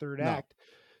see that third act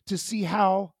to see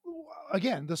how,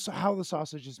 again, how the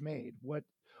sausage is made,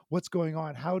 what's going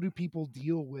on, how do people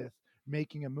deal with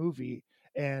making a movie.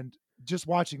 And just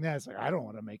watching that, it's like, I don't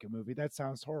want to make a movie. That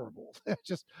sounds horrible. I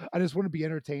just want to be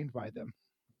entertained by them.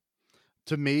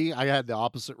 To me, I had the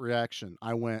opposite reaction.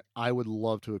 I would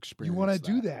love to experience. You want to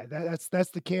do that? That's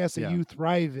the chaos that you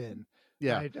thrive in.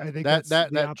 Yeah, I think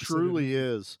that truly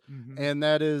is, and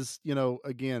that is,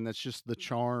 again, that's just the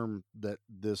charm that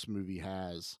this movie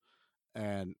has,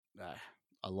 and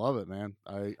I love it, man.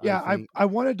 I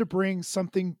wanted to bring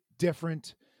something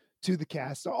different to the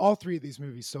cast. All 3 of these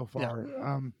movies so far.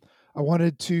 I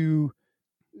wanted to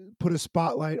put a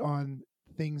spotlight on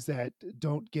things that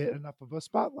don't get enough of a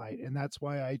spotlight, and that's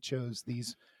why I chose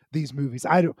these movies.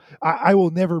 I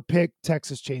will never pick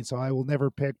Texas Chainsaw. I will never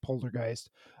pick Poltergeist.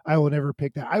 I will never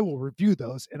pick that. I will review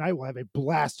those and I will have a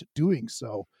blast doing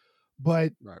so.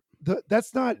 But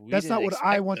that's not what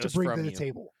I want to bring to the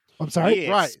table. I'm sorry.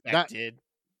 Right.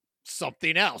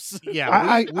 something else. Yeah,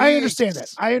 I understand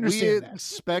that. I we understand that.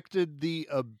 expected the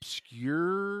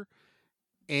obscure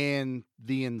and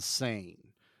the insane.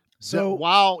 So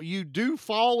while you do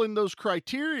fall in those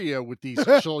criteria with these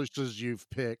choices you've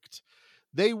picked,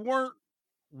 they weren't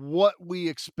what we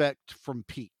expect from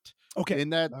Pete. okay,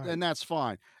 And that all right. and that's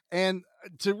fine. And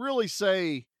to really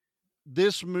say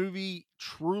this movie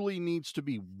truly needs to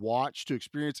be watched to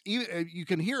experience, even you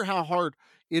can hear how hard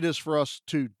it is for us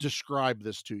to describe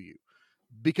this to you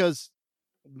because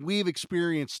we've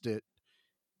experienced it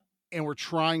and we're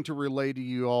trying to relay to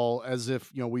you all as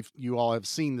if you all have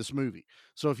seen this movie.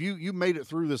 So if you made it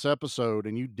through this episode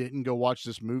and you didn't go watch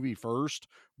this movie first,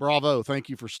 bravo, thank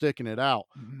you for sticking it out.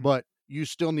 Mhm. But you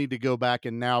still need to go back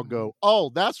and now go, oh,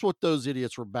 that's what those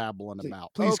idiots were babbling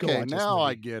about. Please go okay, watch this now I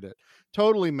movie. get it.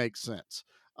 Totally makes sense.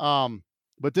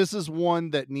 But this is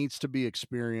one that needs to be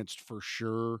experienced for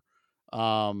sure.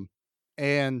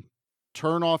 And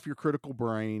turn off your critical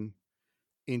brain,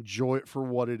 enjoy it for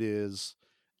what it is,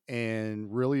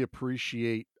 and really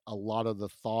appreciate a lot of the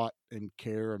thought and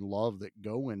care and love that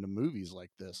go into movies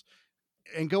like this.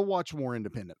 And go watch more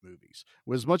independent movies.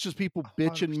 As much as people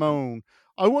bitch and 100%. moan,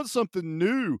 I want something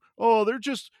new. Oh,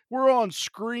 we're on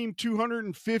Scream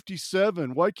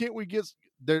 257. Why can't we get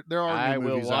there are I new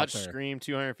will movies watch out there. Scream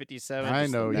 257. I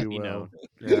just know let you me will. know.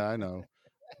 Yeah, I know.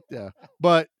 Yeah.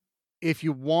 But if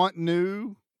you want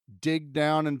new, dig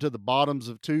down into the bottoms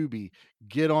of Tubi,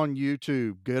 get on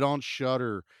YouTube, get on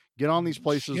Shudder, get on these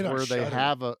places Get on where they Shudder.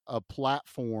 have a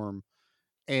platform,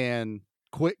 and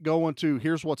quit going to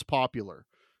here's what's popular.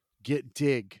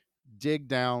 Dig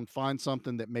down, find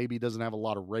something that maybe doesn't have a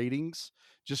lot of ratings.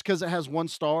 Just because it has 1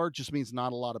 star just means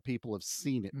not a lot of people have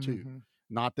seen it too. Mhm.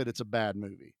 Not that it's a bad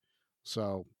movie.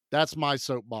 So that's my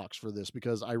soapbox for this,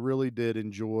 because I really did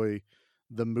enjoy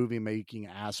the movie making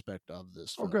aspect of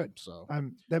this Oh, film. good. So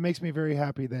That makes me very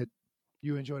happy that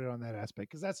you enjoyed it on that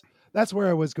aspect, because that's where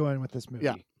I was going with this movie.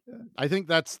 Yeah. I think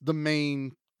that's the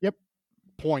main Yep.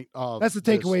 point of That's the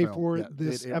this takeaway film. for Yeah,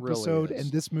 this it really episode is.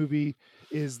 and this movie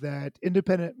is that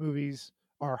independent movies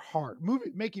are hard.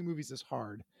 Making movies is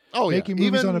hard. Oh yeah, Making movies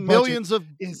even on a budget millions of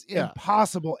is yeah.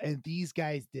 impossible, and these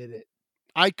guys did it.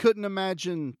 I couldn't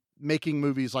imagine making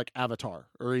movies like Avatar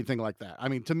or anything like that. I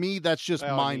mean, to me, that's just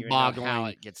Well, I don't even know mind-boggling. how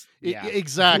it gets. I- Yeah.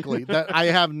 exactly. That I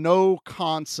have no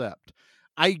concept.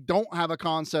 I don't have a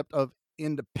concept of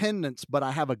independence, but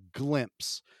I have a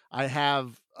glimpse. I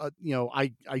have,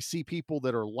 I see people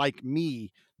that are like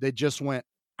me that just went,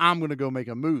 I'm going to go make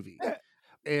a movie. Yeah.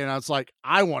 And I was like,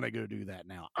 I want to go do that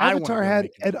now. I wanna Avatar go had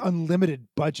make a an movie. unlimited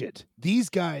budget. These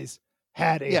guys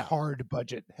had a Yeah. hard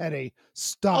budget, had a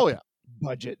stop Oh, yeah.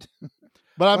 budget.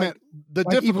 But I like- meant the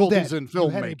Like Evil difficulties Dead, in you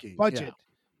had a filmmaking. budget,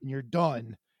 and you're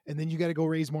done, and then you got to go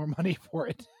raise more money for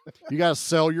it. You got to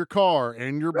sell your car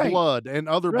and your Right. blood and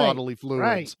other Right. bodily fluids,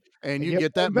 Right. and And you get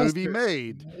get that more movie investors.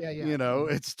 made. Yeah. You know,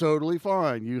 it's totally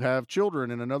fine. You have children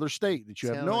in another state that you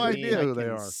have no Telling me idea I who they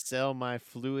can are. Sell my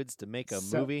fluids to make a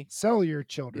Sell- movie? Sell your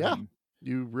children.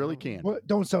 You really can. Well,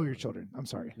 don't sell your children. I'm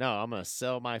sorry. No, I'm gonna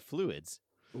sell my fluids.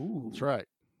 Ooh. That's right.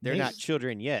 They're not Nice.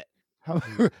 children yet. How-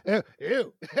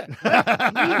 Ew.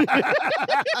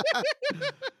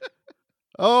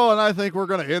 Oh, and I think we're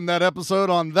going to end that episode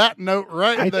on that note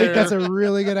right I there. think that's a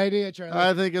really good idea, Charlie.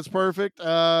 I think it's perfect.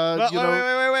 Well, You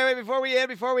know, wait! Before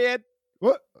we end,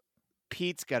 What?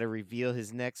 Pete's got to reveal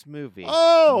his next movie.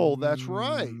 oh, that's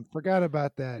right. Forgot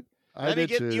about that. I Let me did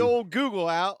get too. the old Google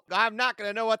out. I'm not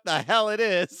gonna know what the hell it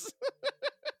is.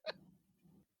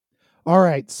 All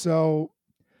right, so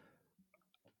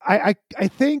I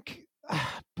think,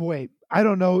 boy, I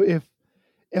don't know if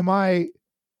am I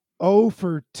 0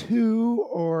 for 2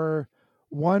 or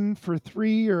 1 for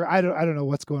 3, or I don't know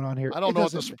what's going on here. I don't It know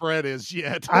what the doesn't- spread is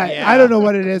yet. I don't know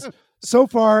what it is. So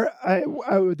far,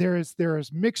 there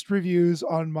is mixed reviews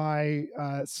on my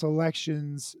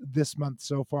selections this month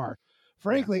so far.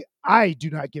 Frankly, I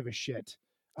do not give a shit.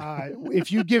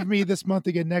 If you give me this month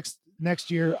again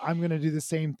next year, I'm going to do the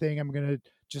same thing. I'm going to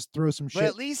just throw some But shit.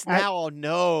 at least now I'll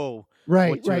know Right,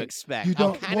 what to right. expect. You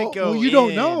I'll don't. kind of Well, go. well, you don't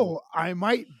in. know. I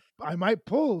might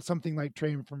pull something like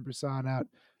Train from Busan out.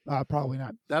 Probably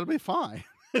not. That'll be fine.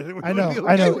 I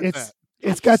know.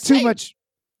 It's got too much.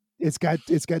 It's got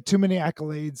too many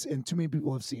accolades and too many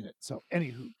people have seen it. So,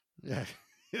 anywho, Yeah,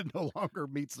 it no longer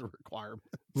meets the requirement.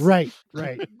 right.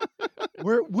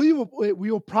 we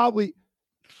will probably.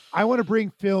 I want to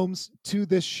bring films to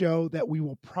this show that we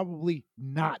will probably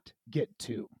not get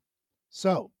to.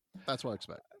 So That's what I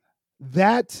expect.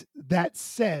 that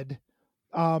said,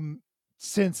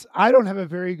 since I don't have a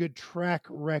very good track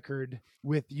record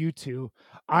with you two,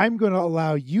 I'm going to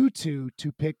allow you two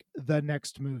to pick the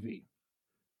next movie.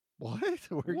 What?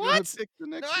 We're gonna What? pick the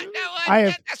No, next movie? I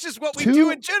have that's just what we two- do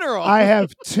in general. I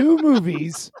have 2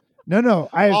 movies. No,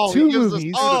 I have Oh, 2 he gives us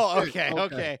movies, Oh, to pick.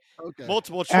 okay. Okay.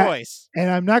 Multiple At- choice. and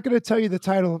I'm not going to tell you the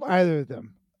title of either of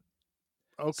them.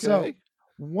 Okay. So,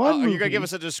 one Are movie, you gonna give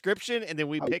us a description and then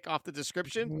we pick off the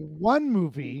description? one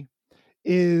movie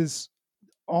is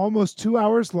almost 2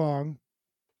 hours long,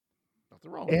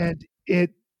 Nothing wrong with that. and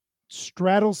it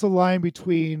straddles the line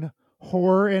between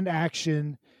horror and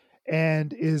action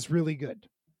and is really good.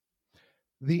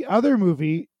 The other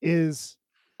movie is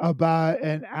about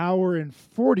an hour and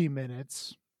 40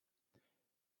 minutes,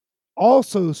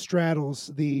 also straddles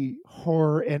the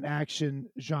horror and action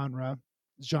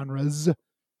genres,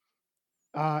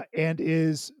 and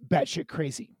is batshit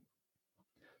crazy.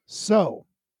 So,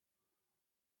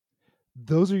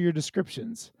 those are your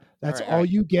descriptions. That's all right.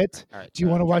 you get. All right, Do you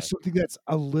want to watch Charlie. something that's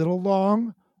a little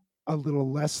long, a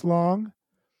little less long?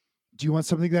 Do you want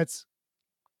something that's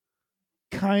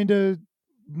kind of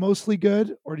mostly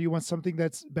good, or do you want something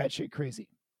that's batshit crazy?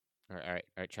 All right,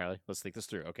 Charlie. Let's think this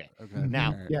through. Okay. Okay.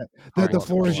 Now- All right. Yeah, All the right,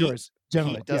 floor is Pete- yours,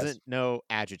 gentlemen. Pete doesn't Yes. know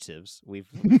adjectives. We've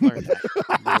learned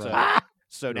that.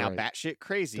 So now Right. batshit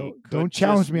crazy. Don't could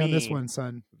challenge just me on this mean one,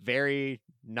 son. Very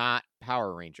not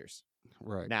Power Rangers.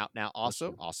 Right. Now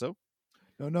also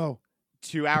No.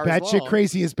 2 hours Batshit long.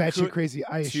 crazy is batshit could- crazy.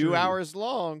 I assure 2 you. hours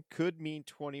long could mean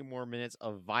 20 more minutes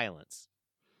of violence.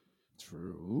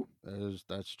 True.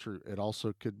 That's true. It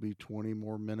also could be 20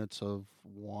 more minutes of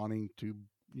wanting to,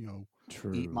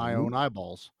 True. eat my own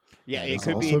eyeballs. Yeah, That it is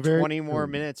could be also very 20 more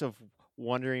true. minutes of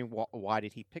wondering why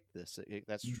did he pick this.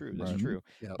 That's true. That's Right. true.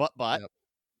 Yep. But Yep.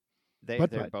 they're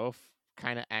But. both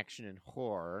kind of action and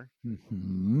horror.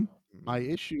 Mhm. My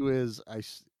issue is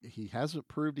he hasn't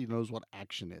proved he knows what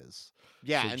action is.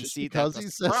 Yeah, So and just see because that's he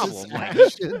the says problem. it's Like,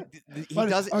 action- he But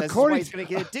doesn't. That's why according he's going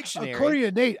to get a dictionary. According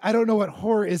to Nate, I don't know what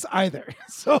horror is either.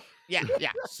 So Yeah.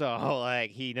 So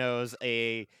like he knows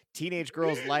a teenage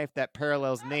girl's life that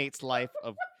parallels Nate's life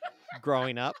of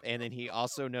growing up, and then he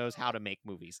also knows how to make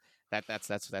movies.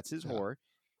 That's his horror.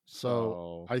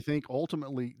 So I think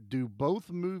ultimately, do both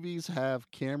movies have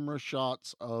camera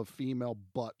shots of female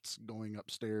butts going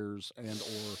upstairs and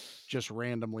or just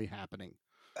randomly happening?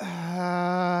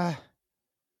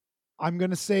 I'm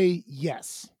gonna say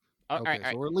yes. All Okay,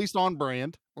 right. so we're at least on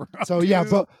brand. So yeah,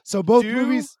 Do- so both do-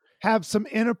 movies have some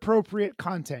inappropriate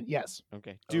content. Yes.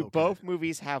 Okay. Do Okay. both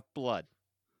movies have blood?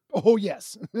 Oh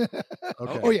yes. Okay.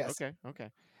 Oh yes. Okay.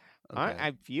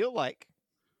 I feel like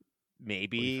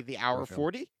maybe the hour okay.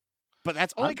 40, but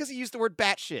that's only I'm- because he used the word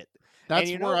batshit. That's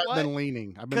you know where I've what? been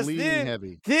leaning. I've been 'Cause leaning then-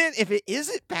 heavy. Then if it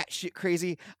isn't batshit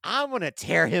crazy, I'm gonna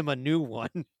tear him a new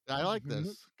one. I like Mhm.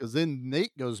 this because then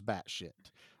Nate goes batshit.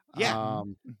 Yeah.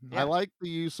 Mhm. I like the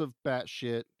use of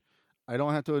batshit. I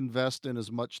don't have to invest in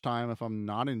as much time if I'm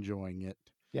not enjoying it.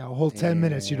 Yeah, a whole 10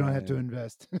 minutes you don't have to And-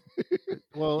 invest.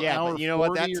 Well, Yeah, but hour you know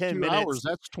what? That 40 or 10 2 minutes- hours,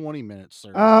 that's 20 minutes,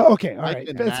 sir. Okay, all I right.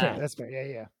 can That's fair. nap. That's fair.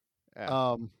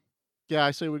 Yeah. Yeah,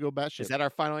 I say we go batshit. Is that our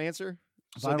final answer?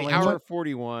 So Final the answer? hour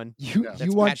 41. You Yeah. That's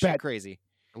you want batshit crazy,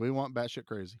 We want batshit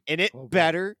crazy. and it Oh, boy.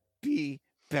 better be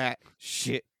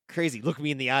batshit crazy. Look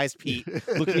me in the eyes, Pete.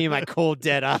 Look me in my cold,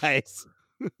 dead eyes.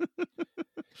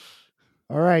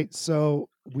 All right, so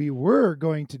we were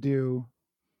going to do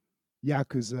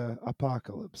Yakuza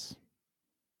Apocalypse,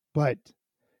 but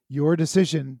your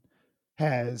decision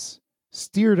has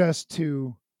steered us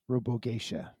to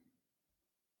Robogeisha.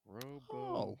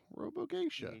 Oh,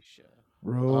 Robogeisha.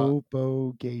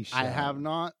 Robogeisha. I have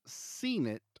not seen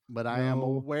it, but I am No.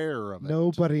 aware of it.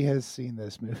 Nobody has seen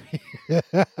this movie.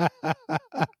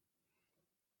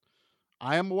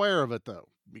 I am aware of it though,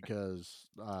 because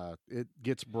it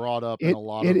gets brought up in a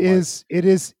lot of it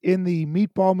is in the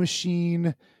Meatball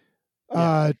Machine,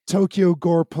 Tokyo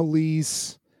Gore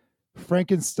Police,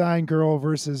 Frankenstein Girl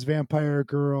versus Vampire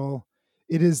Girl.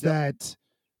 It is that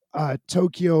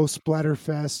Tokyo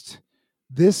Splatterfest.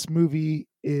 This movie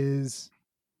is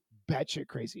batshit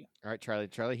crazy. All right,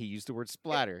 Charlie. He used the word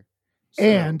splatter.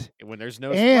 And- when there's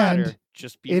no and splatter,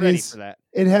 just be it ready is- for that.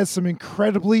 It has some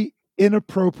incredibly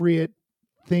inappropriate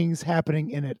things happening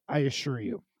in it, I assure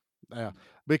you.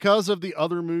 because of the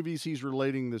other movies he's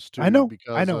relating this to. I know,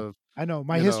 Because I know. of I know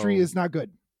my you history know, is not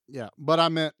good. yeah, but I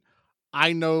meant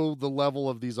I know the level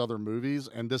of these other movies,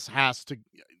 and this has to.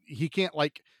 He can't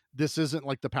this isn't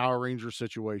like the Power Ranger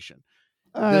situation.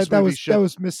 This That movie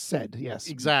was missaid. Yes,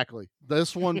 Exactly.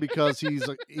 This one because he's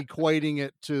equating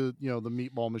it to the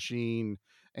Meatball Machine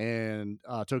and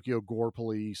Tokyo Gore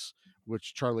Police,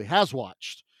 which Charlie has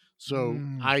watched. So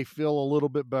I feel a little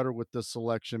bit better with this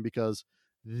selection because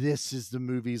this is the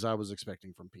movies I was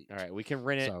expecting from Pete. All right, we can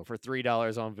rent it So- for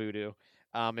 $3 on Vudu.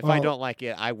 If I don't like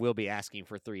it, I will be asking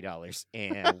for $3.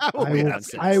 And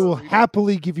I will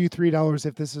happily give you $3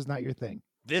 if this is not your thing.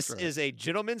 This is a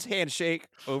gentleman's handshake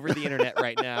over the internet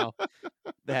right now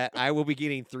that I will be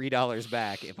getting $3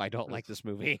 back if I don't like this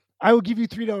movie. I will give you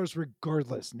 $3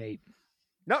 regardless, Nate.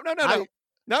 No.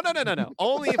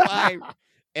 Only if I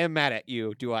am mad at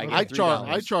you do I get $3.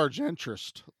 I charge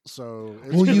interest, so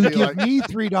it's Will gonna you be give like, me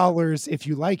 $3 if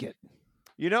you like it?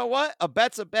 You know what? A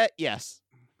bet's a bet. Yes.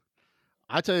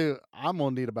 I tell you, I'm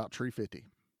gonna need about $3.50.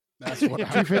 That's what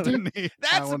I'm $3.50? gonna need.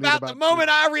 That's about the moment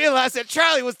I realized that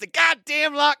Charlie was the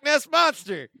goddamn Loch Ness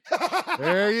monster.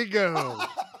 There you go.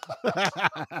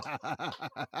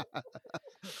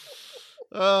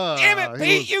 Damn it,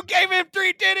 Pete! You gave him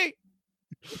 3, did he?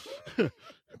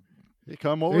 You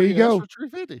come over. There you go. For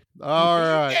 $3.50. All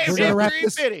right.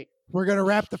 We're gonna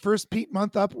wrap the first Pete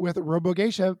month up with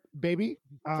Robogeisha, baby.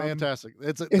 Fantastic.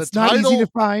 It's not easy to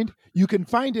find. You can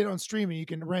find it on streaming. You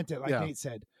can rent it, like Nate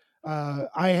said.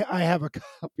 I have a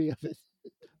copy of it.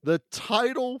 The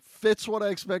title fits what I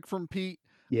expect from Pete.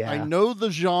 Yeah, I know the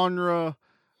genre.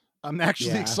 I'm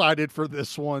actually excited for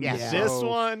this one. Yeah, this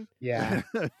one. Yeah,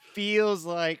 feels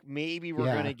like maybe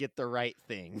we're gonna get the right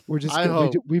thing. We're just.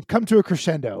 We've come to a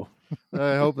crescendo.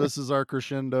 I hope this is our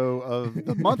crescendo of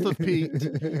the month of Pete,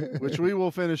 which we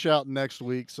will finish out next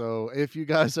week. So if you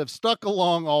guys have stuck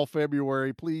along all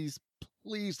February, please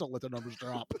don't let the numbers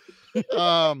drop.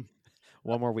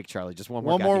 One more week, Charlie. Just one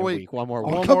more week. One more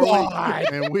week. One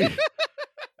more week.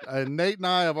 And Nate and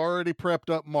I have already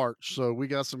prepped up March, so we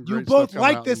got some great You both stuff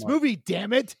like this movie,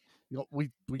 damn it.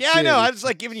 We I know. I'm just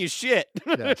like giving you shit.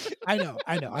 Yeah. I know.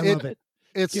 I love it.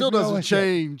 It still doesn't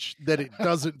change that it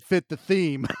doesn't fit the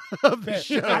theme of the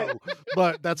show,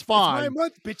 but that's fine. It's my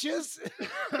month, bitches.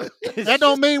 That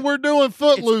don't mean we're doing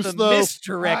Footloose, it's the though.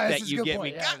 Misdirect that you get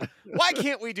me. God, why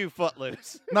can't we do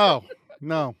Footloose? No,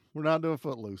 we're not doing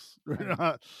Footloose. We're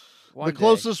not. The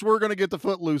closest we're going to get to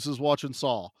Footloose is watching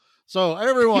Saw. So,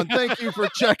 everyone, thank you for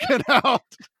checking out.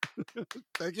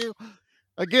 Thank you.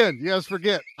 Again, you guys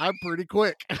forget, I'm pretty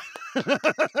quick.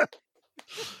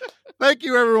 Thank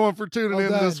you, everyone, for tuning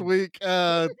in this week.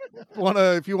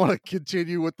 If you want to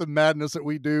continue with the madness that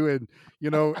we do, and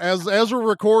as we're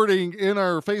recording in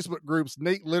our Facebook groups,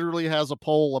 Nate literally has a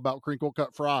poll about crinkle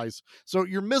cut fries. So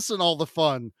you're missing all the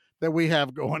fun that we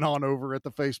have going on over at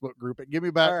the Facebook group. Give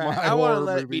me back my. I want to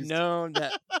let it be known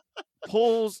that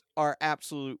polls are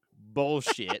absolute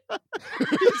bullshit.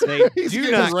 They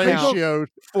do not count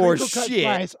for shit.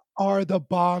 Fries are the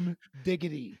bomb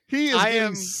diggity. He is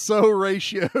getting so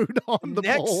ratioed on the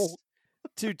poll.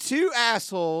 To two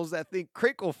assholes that think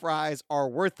crinkle fries are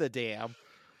worth a damn.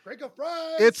 Crinkle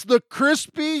fries. It's the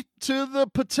crispy to the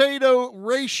potato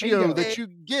ratio that you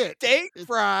get. Steak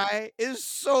fry is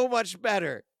so much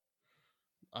better.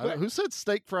 Who said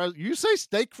steak fries? You say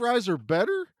steak fries are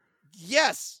better?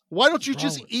 Yes. Why don't you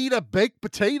just eat a baked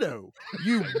potato,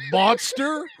 you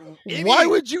monster? Why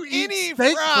would you eat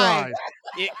steak fries?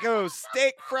 It goes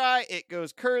steak fry. It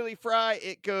goes curly fry.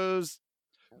 It goes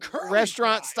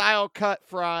restaurant style cut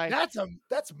fry. That's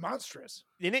monstrous.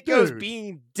 Then it goes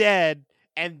being dead,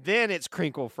 and then it's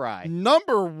crinkle fry.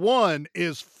 Number one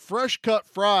is fresh cut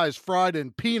fries fried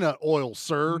in peanut oil,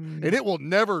 sir, and it will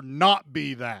never not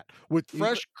be that with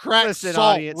fresh cracked salt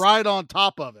audience, right on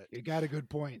top of it. You got a good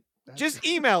point. Just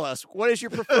email us. What is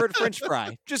your preferred French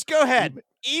fry? Just go ahead.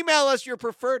 Email us your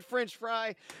preferred French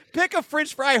fry. Pick a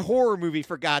French fry horror movie,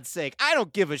 for God's sake. I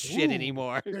don't give a shit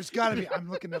anymore. There's got to be.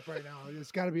 I'm looking up right now.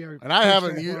 There's got to be our. And I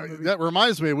haven't. That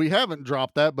reminds me, we haven't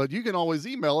dropped that, but you can always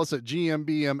email us at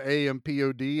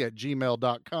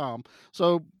gmbmampod@gmail.com.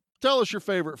 So tell us your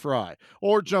favorite fry,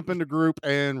 or jump into group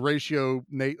and ratio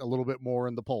Nate a little bit more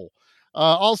in the poll.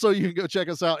 Also, you can go check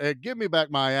us out at Give Me Back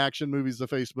My Action Movies, the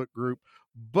Facebook group.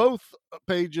 Both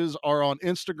pages are on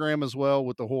Instagram as well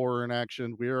with the Horror in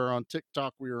Action. We are on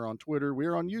TikTok. We are on Twitter. We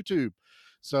are on YouTube.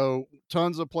 So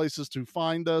tons of places to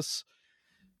find us.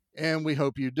 And we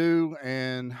hope you do.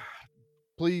 And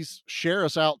please share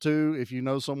us out too. If you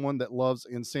know someone that loves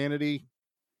insanity,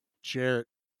 share it.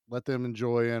 Let them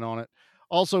enjoy in on it.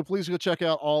 Also, please go check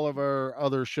out all of our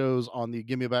other shows on the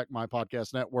Give Me Back My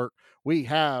Podcast Network. We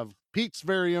have Pete's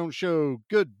very own show,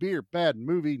 Good Beer, Bad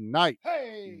Movie Night.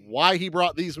 Hey! Why he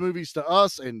brought these movies to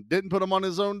us and didn't put them on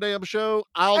his own damn show,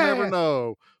 I'll never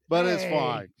know, but it's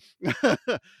fine.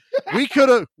 we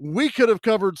could have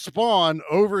covered Spawn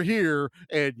over here,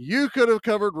 and you could have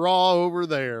covered Raw over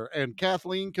there, and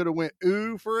Kathleen could have went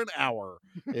ooh for an hour.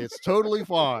 It's totally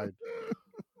fine.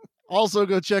 Also,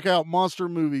 go check out Monster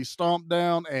Movie Stomp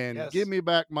Down and Give Me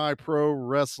Back My Pro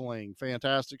Wrestling.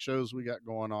 Fantastic shows we got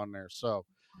going on there. So,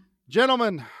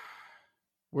 gentlemen,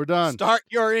 We're done. Start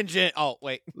your engine. Oh,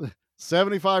 wait.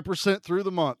 75% through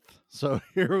the month. So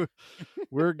here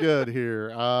we're good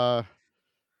here.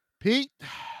 Pete,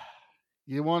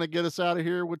 you want to get us out of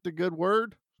here with the good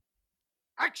word?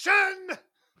 Action!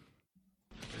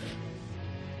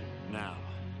 Now,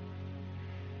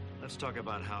 let's talk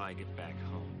about how I get back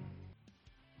home.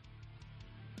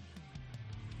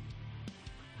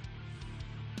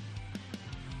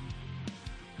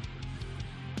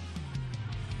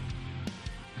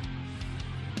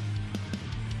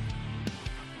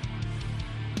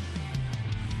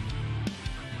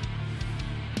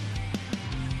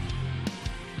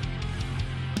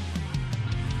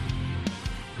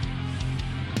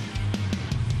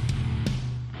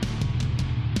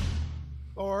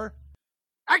 Or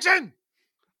Action!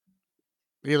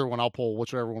 Either one, I'll pull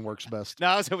whichever one works best. No,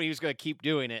 I was hoping he was going to keep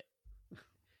doing it.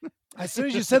 as soon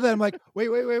as you said that, I'm like, wait.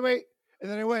 And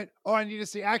then I went, oh, I need to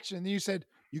say action. And then you said,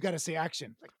 you got to say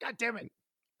action. Like, God damn it.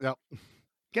 Yep.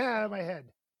 Get out of my head.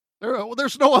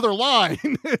 There's no other line.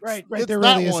 Right. It's There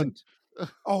that really one. isn't.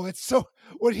 Oh, it's so,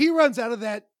 when he runs out of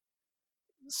that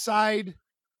side,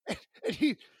 and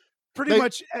he pretty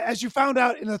much, as you found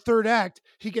out in the third act,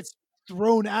 he gets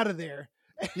thrown out of there.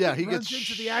 Yeah, he runs gets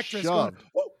into the actress shoved.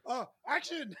 going,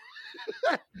 action.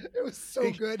 It was so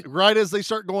good. Right as they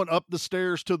start going up the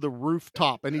stairs to the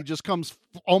rooftop, and he just comes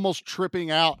almost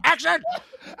tripping out. Action!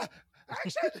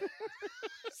 Action.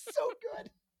 So good.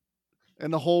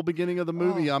 And the whole beginning of the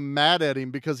movie, I'm mad at him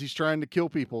because he's trying to kill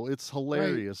people. It's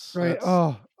hilarious. Right. That's-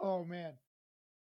 Oh,